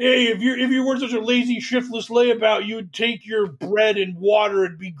 Hey, if you weren't such a lazy, shiftless layabout, you would take your bread and water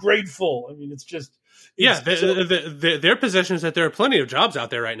and be grateful. I mean, it's just. Their position is that there are plenty of jobs out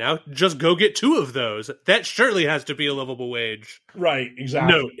there right now. Just go get 2 of those. That surely has to be a livable wage. Right,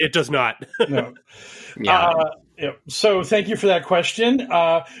 exactly. No, it does not. No. Yeah. So thank you for that question.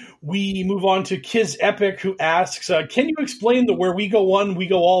 We move on to Kiz Epic, who asks, can you explain the "Where We Go One, We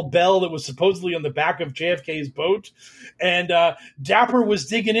Go All" bell that was supposedly on the back of JFK's boat? And Dapper was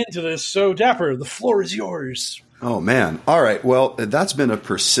digging into this. So Dapper, the floor is yours. Oh, man. All right. Well, that's been a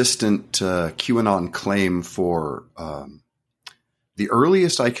persistent QAnon claim for the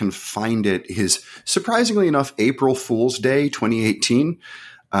earliest I can find it is, surprisingly enough, April Fool's Day 2018.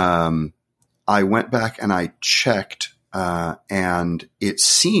 I went back and I checked, and it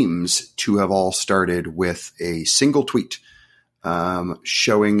seems to have all started with a single tweet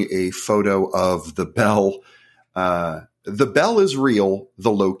showing a photo of the bell. The bell is real.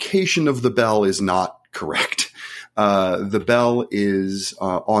 The location of the bell is not correct. The bell is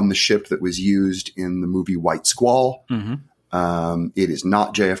on the ship that was used in the movie White Squall. Mm-hmm. It is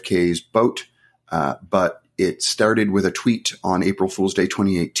not JFK's boat, but it started with a tweet on April Fool's Day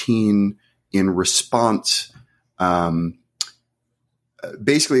 2018 in response.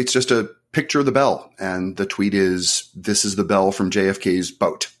 Basically, it's just a picture of the bell, and the tweet is, "This is the bell from JFK's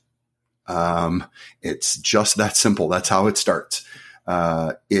boat." It's just that simple. That's how it starts.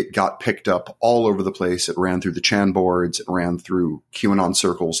 It got picked up all over the place. It ran through the Chan boards. It ran through QAnon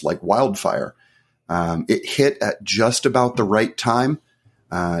circles like wildfire. It hit at just about the right time.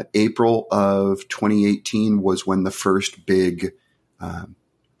 April of 2018 was when the first big,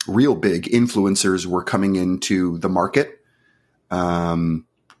 real big influencers were coming into the market. So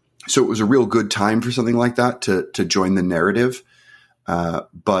it was a real good time for something like that to join the narrative.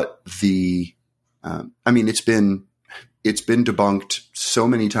 But it's been debunked so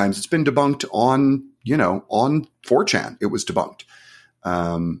many times. It's been debunked on 4chan. It was debunked.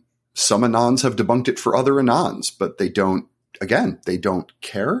 Some Anons have debunked it for other Anons, but they don't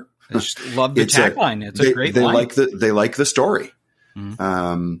care. I just love the tagline. It's a great line. They like the story.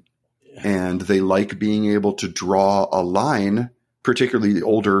 Mm-hmm. And they like being able to draw a line, particularly the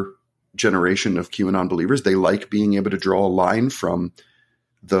older generation of QAnon believers. They like being able to draw a line from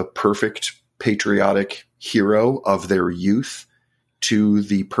the perfect patriotic hero of their youth to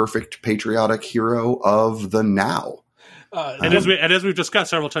the perfect patriotic hero of the now. And as we've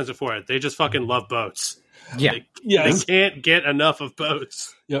discussed several times before, they just fucking love boats. Yeah. They can't get enough of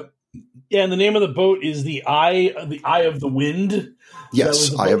boats. Yep. Yeah, and the name of the boat is the Eye of the Wind.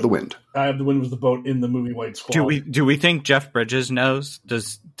 Yes, Eye of the Wind. Eye of the Wind was the boat in the movie White Squall. Do we think Jeff Bridges knows?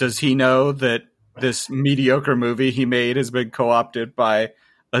 Does he know that this mediocre movie he made has been co-opted by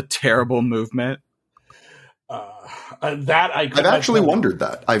a terrible movement? I've actually wondered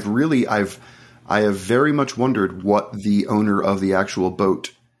that. I have very much wondered what the owner of the actual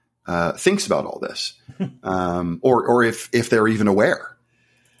boat thinks about all this, or if they're even aware.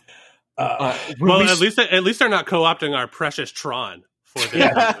 Well, at least they're not co-opting our precious Tron for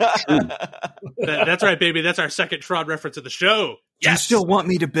them. That's right, baby. That's our second Tron reference of the show. Yes. Do you still want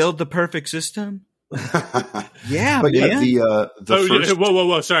me to build the perfect system? Yeah, but man. First...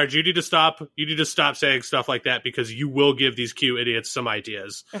 Whoa! Sorry, you need to stop. You need to stop saying stuff like that because you will give these Q idiots some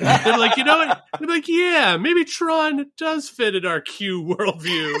ideas. They're like, you know what? They're like, yeah, maybe Tron does fit in our Q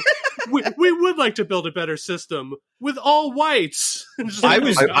worldview. we would like to build a better system with all whites.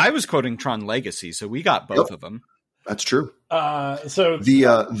 I was quoting Tron Legacy, so we got both of them. That's true. So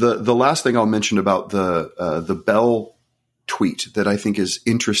the last thing I'll mention about the Bell tweet that I think is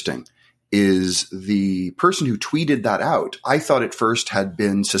interesting is the person who tweeted that out. I thought at first had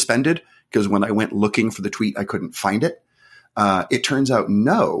been suspended because when I went looking for the tweet, I couldn't find it. It turns out,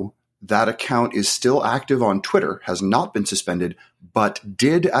 no, that account is still active on Twitter, has not been suspended, but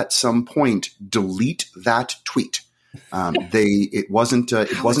did at some point delete that tweet. It wasn't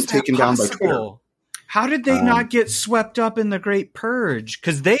taken down by Twitter. How did they not get swept up in the Great Purge?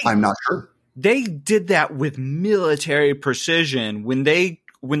 Because I'm not sure. They did that with military precision. When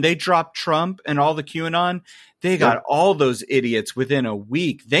they dropped Trump and all the QAnon, they got all those idiots within a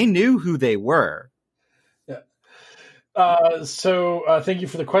week. They knew who they were. Yeah. So thank you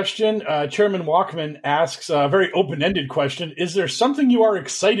for the question. Chairman Walkman asks a very open-ended question. Is there something you are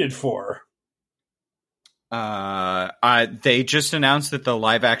excited for? They just announced that the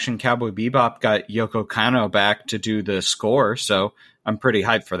live-action Cowboy Bebop got Yoko Kanno back to do the score, so I'm pretty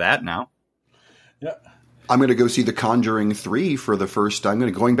hyped for that now. Yeah. I'm going to go see The Conjuring 3 for the first time.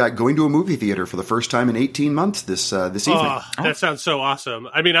 I'm going to a movie theater for the first time in 18 months this evening. Oh, that sounds so awesome.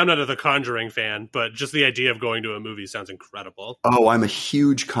 I mean, I'm not a Conjuring fan, but just the idea of going to a movie sounds incredible. Oh, I'm a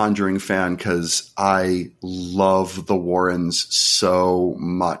huge Conjuring fan because I love the Warrens so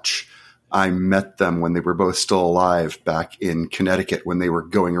much. I met them when they were both still alive back in Connecticut when they were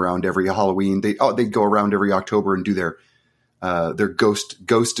going around every Halloween. They'd go around every October and do their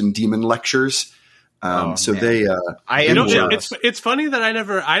ghost and demon lectures. It's funny that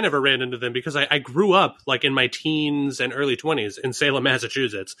I never ran into them because I grew up like in my teens and early 20s in Salem,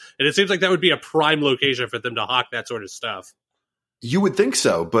 Massachusetts, and it seems like that would be a prime location for them to hawk that sort of stuff. You would think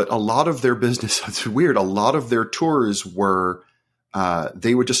so, but a lot of their business, it's weird. A lot of their tours were,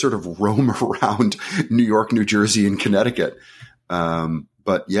 they would just sort of roam around New York, New Jersey, and Connecticut.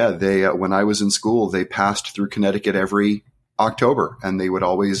 But yeah, they, when I was in school, they passed through Connecticut every October, and they would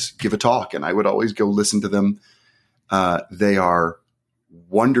always give a talk, and I would always go listen to them. They are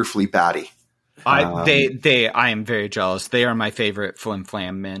wonderfully batty. I am very jealous. They are my favorite Flim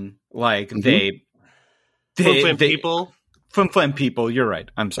Flam men. Like Flim Flam people. Flim Flam people. You're right.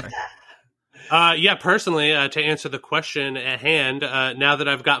 I'm sorry. Yeah, personally, to answer the question at hand, now that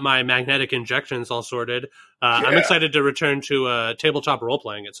I've got my magnetic injections all sorted, I'm excited to return to tabletop role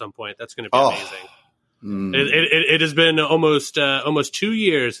playing at some point. That's going to be amazing. It has been almost 2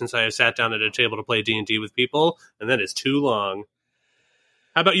 years since I have sat down at a table to play D&D with people, and that is too long.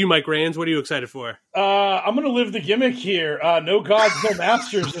 How about you, Mike Rains? What are you excited for? I'm going to live the gimmick here. No Gods, No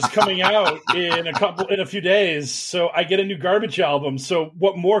Masters is coming out in a few days, so I get a new Garbage album. So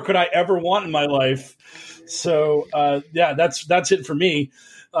what more could I ever want in my life? So yeah, that's it for me.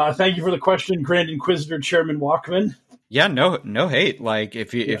 Thank you for the question, Grand Inquisitor Chairman Walkman. Yeah, no hate. Like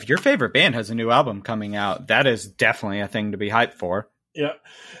if your favorite band has a new album coming out, that is definitely a thing to be hyped for. Yeah.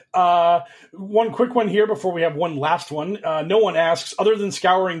 One quick one here before we have one last one. No one asks, other than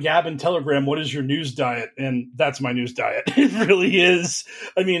scouring Gab and Telegram, what is your news diet? And that's my news diet. It really is.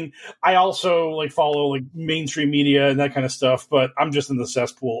 I mean, I also follow mainstream media and that kind of stuff, but I'm just in the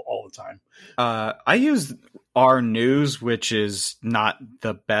cesspool all the time. I use our news, which is not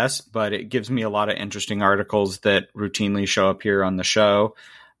the best, but it gives me a lot of interesting articles that routinely show up here on the show.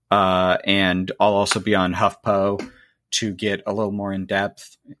 And I'll also be on HuffPo to get a little more in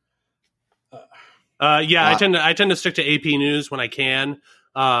depth. I tend to stick to AP News when I can.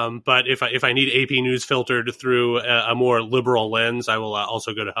 But if I need AP News filtered through a more liberal lens, I will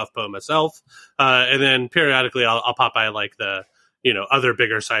also go to HuffPo myself. And then periodically I'll pop by the other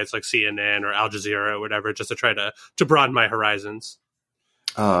bigger sites like CNN or Al Jazeera or whatever, just to try to broaden my horizons.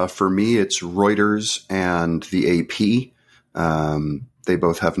 For me, it's Reuters and the AP. They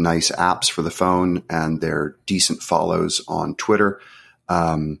both have nice apps for the phone, and they're decent follows on Twitter.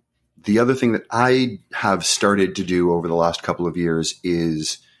 The other thing that I have started to do over the last couple of years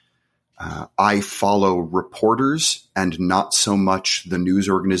is I follow reporters and not so much the news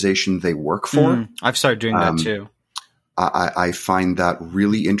organization they work for. I've started doing that too. I find that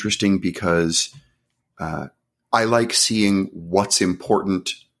really interesting because I like seeing what's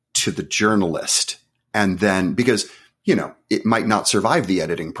important to the journalist. And then because it might not survive the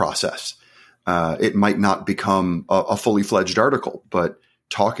editing process. It might not become a fully fledged article, but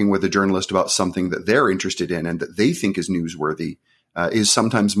talking with a journalist about something that they're interested in and that they think is newsworthy is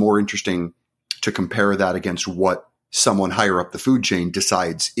sometimes more interesting to compare that against what someone higher up the food chain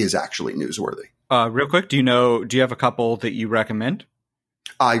decides is actually newsworthy. Real quick, do you have a couple that you recommend?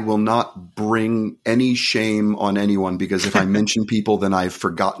 I will not bring any shame on anyone because if I mention people, then I've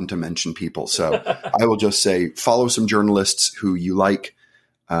forgotten to mention people. So I will just say, follow some journalists who you like.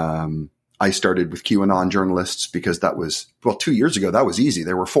 I started with QAnon journalists because that was, 2 years ago, that was easy.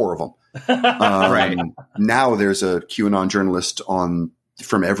 There were 4 of them. Right. Now there's a QAnon journalist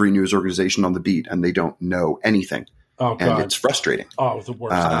from every news organization on the beat, and they don't know anything. Oh, God. And it's frustrating. Oh, it was the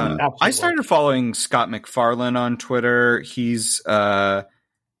worst. I started following Scott McFarlane on Twitter. He's out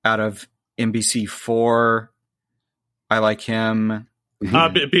of NBC4. I like him.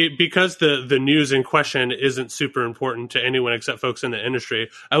 Because the news in question isn't super important to anyone except folks in the industry,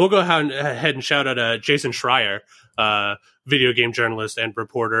 I will go ahead and shout out Jason Schreier, video game journalist and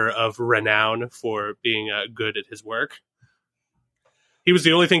reporter of renown for being good at his work. He was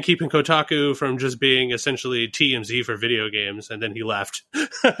the only thing keeping Kotaku from just being essentially TMZ for video games, and then he left.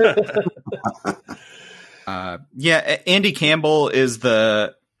 Andy Campbell is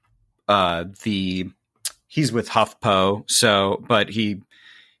he's with HuffPo, but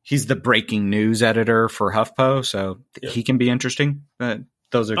he's the breaking news editor for HuffPo, so he can be interesting.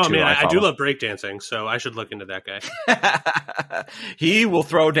 Those are two. I do love breakdancing, so I should look into that guy. He will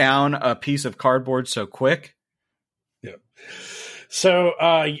throw down a piece of cardboard so quick. Yeah. So,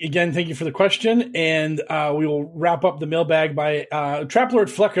 again, thank you for the question, and we will wrap up the mailbag by Traplord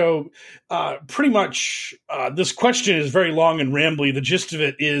Flecko. Pretty much, this question is very long and rambly. The gist of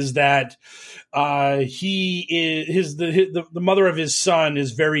it is that the mother of his son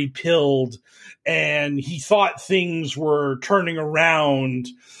is very pilled, and he thought things were turning around,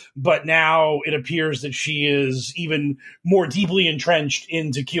 but now it appears that she is even more deeply entrenched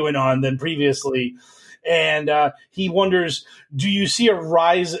into QAnon than previously. And he wonders, do you see a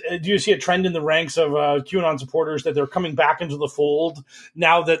rise? Do you see a trend in the ranks of QAnon supporters that they're coming back into the fold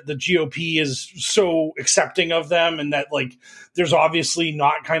now that the GOP is so accepting of them, and that like there's obviously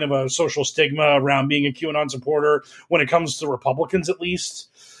not kind of a social stigma around being a QAnon supporter when it comes to Republicans, at least?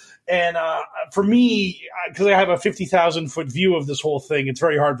 And for me, because I have a 50,000-foot view of this whole thing, it's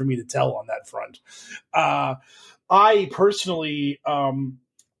very hard for me to tell on that front. I personally,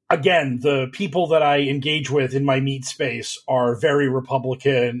 again, the people that I engage with in my meat space are very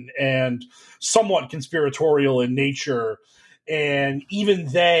Republican and somewhat conspiratorial in nature. And even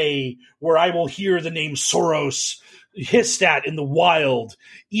they, where I will hear the name Soros hissed at in the wild,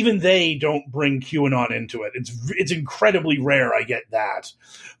 even they don't bring QAnon into it. It's incredibly rare I get that.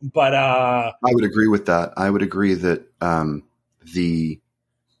 But I would agree with that. I would agree that the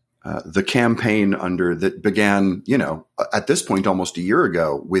campaign that began, at this point almost a year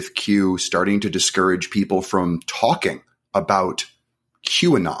ago, with Q starting to discourage people from talking about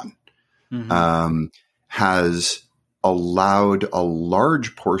QAnon, has allowed a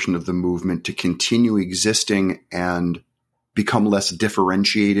large portion of the movement to continue existing and become less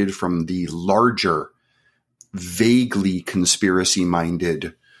differentiated from the larger, vaguely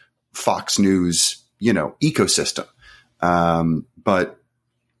conspiracy-minded Fox News, ecosystem. I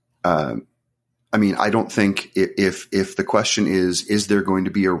mean, I don't think if the question is there going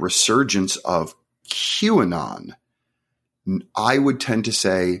to be a resurgence of QAnon, I would tend to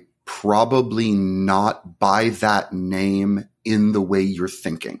say probably not by that name in the way you're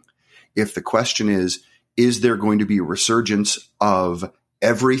thinking. If the question is there going to be a resurgence of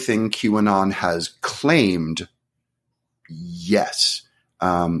everything QAnon has claimed? Yes.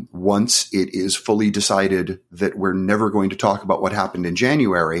 Once it is fully decided that we're never going to talk about what happened in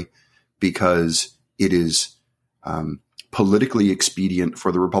January because it is politically expedient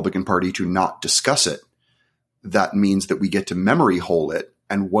for the Republican Party to not discuss it, that means that we get to memory hole it.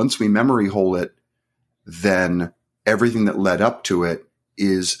 And once we memory hole it, then everything that led up to it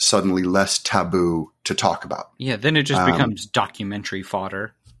is suddenly less taboo to talk about. Yeah, then it just becomes documentary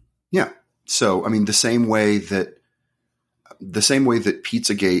fodder. Yeah. So, I mean, the same way that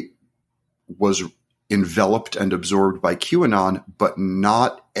Pizzagate was enveloped and absorbed by QAnon, but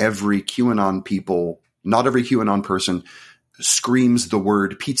not every QAnon person screams the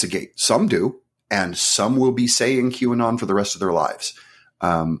word Pizzagate. Some do, and some will be saying QAnon for the rest of their lives.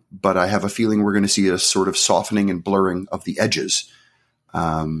 But I have a feeling we're going to see a sort of softening and blurring of the edges.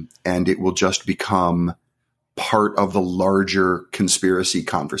 And it will just become part of the larger conspiracy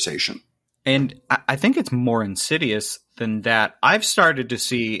conversation. And I think it's more insidious than that. I've started to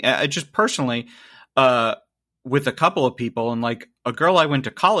see, just personally, with a couple of people, and like a girl I went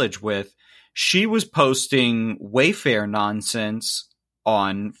to college with, she was posting Wayfair nonsense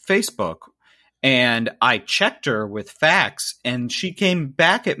on Facebook. And I checked her with facts, and she came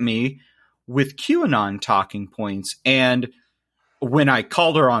back at me with QAnon talking points. And when I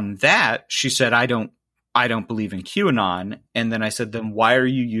called her on that, she said, I don't believe in QAnon. And then I said, then why are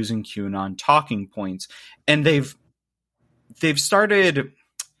you using QAnon talking points? And they've started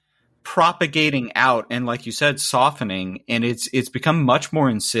propagating out and, like you said, softening, and it's become much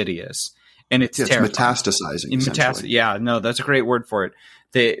more insidious, and it's metastasizing. Yeah, no, that's a great word for it.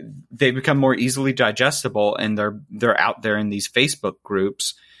 They become more easily digestible, and they're out there in these Facebook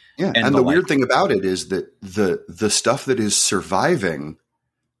groups. Yeah, and the weird thing about it is that the stuff that is surviving,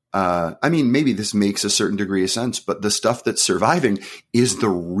 I mean, maybe this makes a certain degree of sense, but the stuff that's surviving is the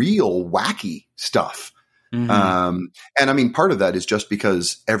real wacky stuff. Mm-hmm. And I mean, part of that is just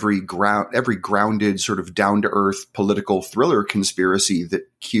because every grounded sort of down to earth political thriller conspiracy that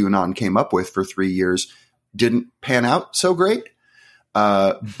QAnon came up with for 3 years didn't pan out so great.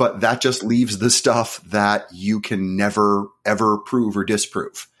 But that just leaves the stuff that you can never, ever prove or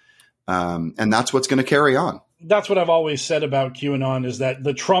disprove. And that's what's going to carry on. That's what I've always said about QAnon, is that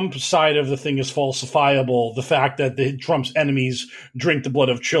the Trump side of the thing is falsifiable. The fact that Trump's enemies drink the blood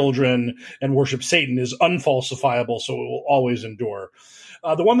of children and worship Satan is unfalsifiable, so it will always endure.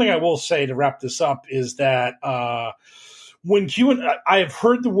 The one thing I will say to wrap this up is that when I have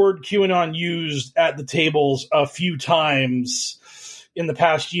heard the word QAnon used at the tables a few times in the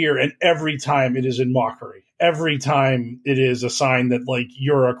past year, and every time it is in mockery. Every time it is a sign that, like,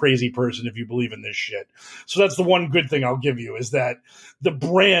 you're a crazy person if you believe in this shit. So that's the one good thing I'll give you, is that the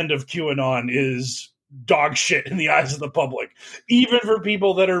brand of QAnon is dog shit in the eyes of the public. Even for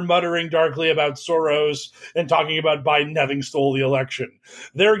people that are muttering darkly about Soros and talking about Biden having stole the election.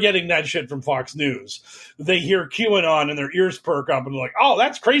 They're getting that shit from Fox News. They hear QAnon and their ears perk up and they're like, oh,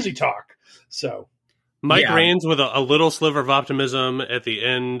 that's crazy talk. So... Mike Raines with a little sliver of optimism at the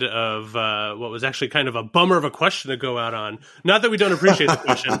end of what was actually kind of a bummer of a question to go out on. Not that we don't appreciate the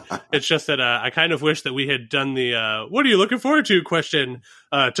question. It's just that I kind of wish that we had done the what are you looking forward to question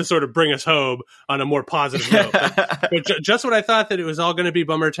to sort of bring us home on a more positive note. But just when I thought that it was all going to be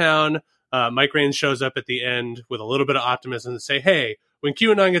Bummer Town, Mike Raines shows up at the end with a little bit of optimism to say, hey, when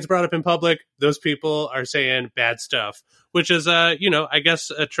QAnon gets brought up in public, those people are saying bad stuff, which is, I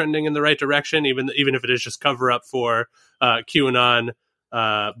guess trending in the right direction, even if it is just cover up for QAnon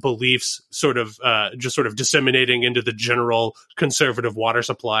beliefs, sort of disseminating into the general conservative water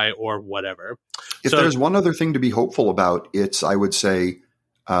supply or whatever. If there's one other thing to be hopeful about, it's, I would say,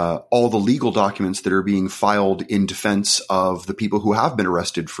 all the legal documents that are being filed in defense of the people who have been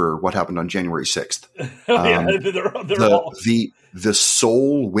arrested for what happened on January 6th. The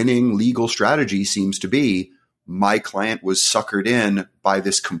sole winning legal strategy seems to be my client was suckered in by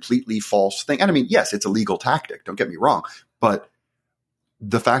this completely false thing. And I mean, yes, it's a legal tactic. Don't get me wrong. But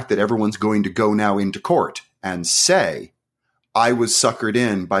the fact that everyone's going to go now into court and say, I was suckered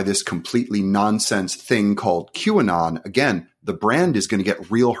in by this completely nonsense thing called QAnon. Again, the brand is going to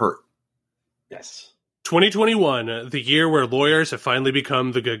get real hurt. Yes. 2021, the year where lawyers have finally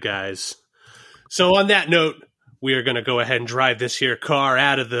become the good guys. So on that note, we are going to go ahead and drive this here car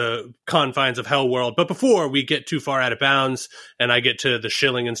out of the confines of Hell World. But before we get too far out of bounds and I get to the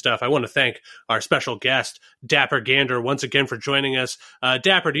shilling and stuff, I want to thank our special guest, Dapper Gander, once again for joining us.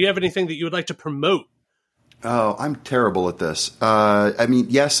 Dapper, do you have anything that you would like to promote? Oh, I'm terrible at this. I mean,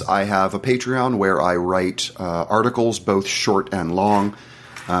 yes, I have a Patreon where I write articles, both short and long,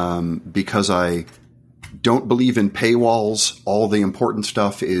 because I don't believe in paywalls. All the important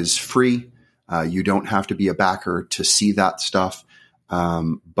stuff is free. You don't have to be a backer to see that stuff.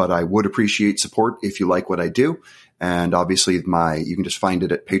 But I would appreciate support if you like what I do. And obviously you can just find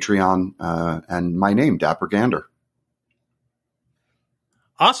it at Patreon, and my name, Dapper Gander.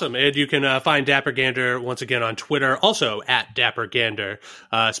 Awesome. And you can find Dapper Gander once again on Twitter, also at Dapper Gander.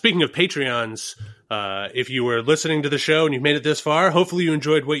 Speaking of Patreons, if you were listening to the show and you've made it this far, hopefully you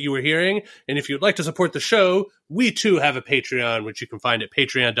enjoyed what you were hearing. And if you'd like to support the show, we too have a Patreon, which you can find at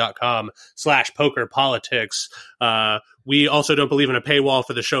patreon.com/pokerpolitics. We also don't believe in a paywall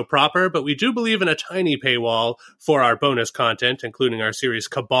for the show proper, but we do believe in a tiny paywall for our bonus content, including our series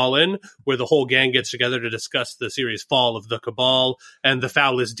Cabalin, where the whole gang gets together to discuss the series Fall of the Cabal, and The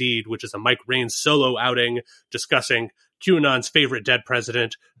Foulest Deed, which is a Mike Raines solo outing discussing QAnon's favorite dead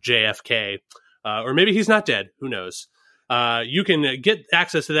president, JFK. Or maybe he's not dead. Who knows? You can get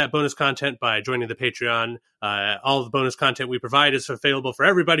access to that bonus content by joining the Patreon. All of the bonus content we provide is available for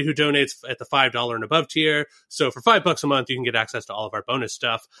everybody who donates at the $5 and above tier. So for $5 a month, you can get access to all of our bonus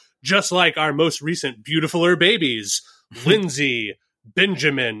stuff, just like our most recent Beautifuler babies, Lindsay,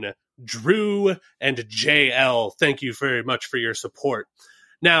 Benjamin, Drew, and JL. Thank you very much for your support.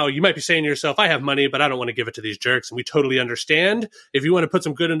 Now, you might be saying to yourself, I have money, but I don't want to give it to these jerks, and we totally understand. If you want to put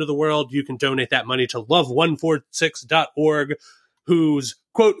some good into the world, you can donate that money to love146.org, whose,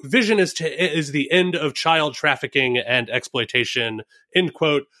 quote, vision is the end of child trafficking and exploitation, end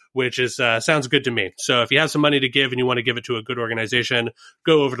quote, which is sounds good to me. So if you have some money to give and you want to give it to a good organization,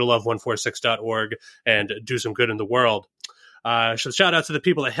 go over to love146.org and do some good in the world. So shout out to the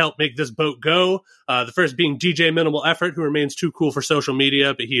people that helped make this boat go. The first being DJ Minimal Effort, who remains too cool for social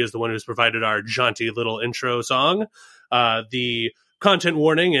media, but he is the one who's provided our jaunty little intro song. The content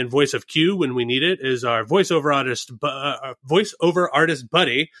warning and voice of Q when we need it is our voiceover artist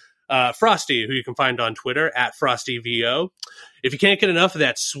buddy, Frosty, who you can find on Twitter at FrostyVO. If you can't get enough of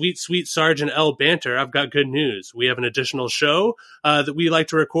that sweet, sweet Sergeant L banter, I've got good news. We have an additional show that we like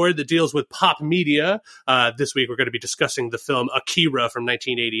to record that deals with pop media. This week, we're going to be discussing the film Akira from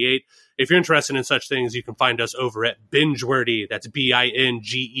 1988. If you're interested in such things, you can find us over at Bingewordy. That's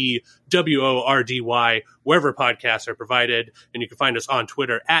BINGEWORDY, wherever podcasts are provided. And you can find us on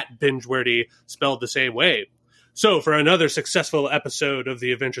Twitter at Bingewordy, spelled the same way. So for another successful episode of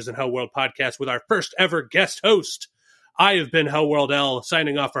the Adventures in Hell World podcast with our first ever guest host, I have been Hellworld L,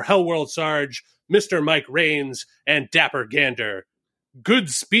 signing off for Hellworld Sarge, Mr. Mike Raines, and Dapper Gander. Good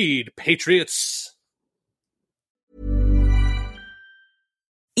speed, Patriots!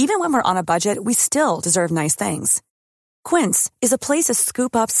 Even when we're on a budget, we still deserve nice things. Quince is a place to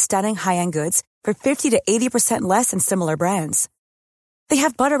scoop up stunning high-end goods for 50 to 80% less than similar brands. They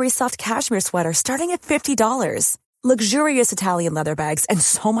have buttery soft cashmere sweaters starting at $50, luxurious Italian leather bags, and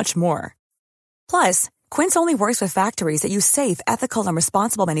so much more. Plus, Quince only works with factories that use safe, ethical, and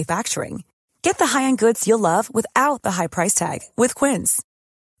responsible manufacturing. Get the high-end goods you'll love without the high price tag with Quince.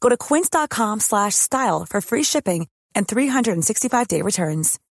 Go to quince.com/style for free shipping and 365-day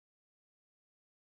returns.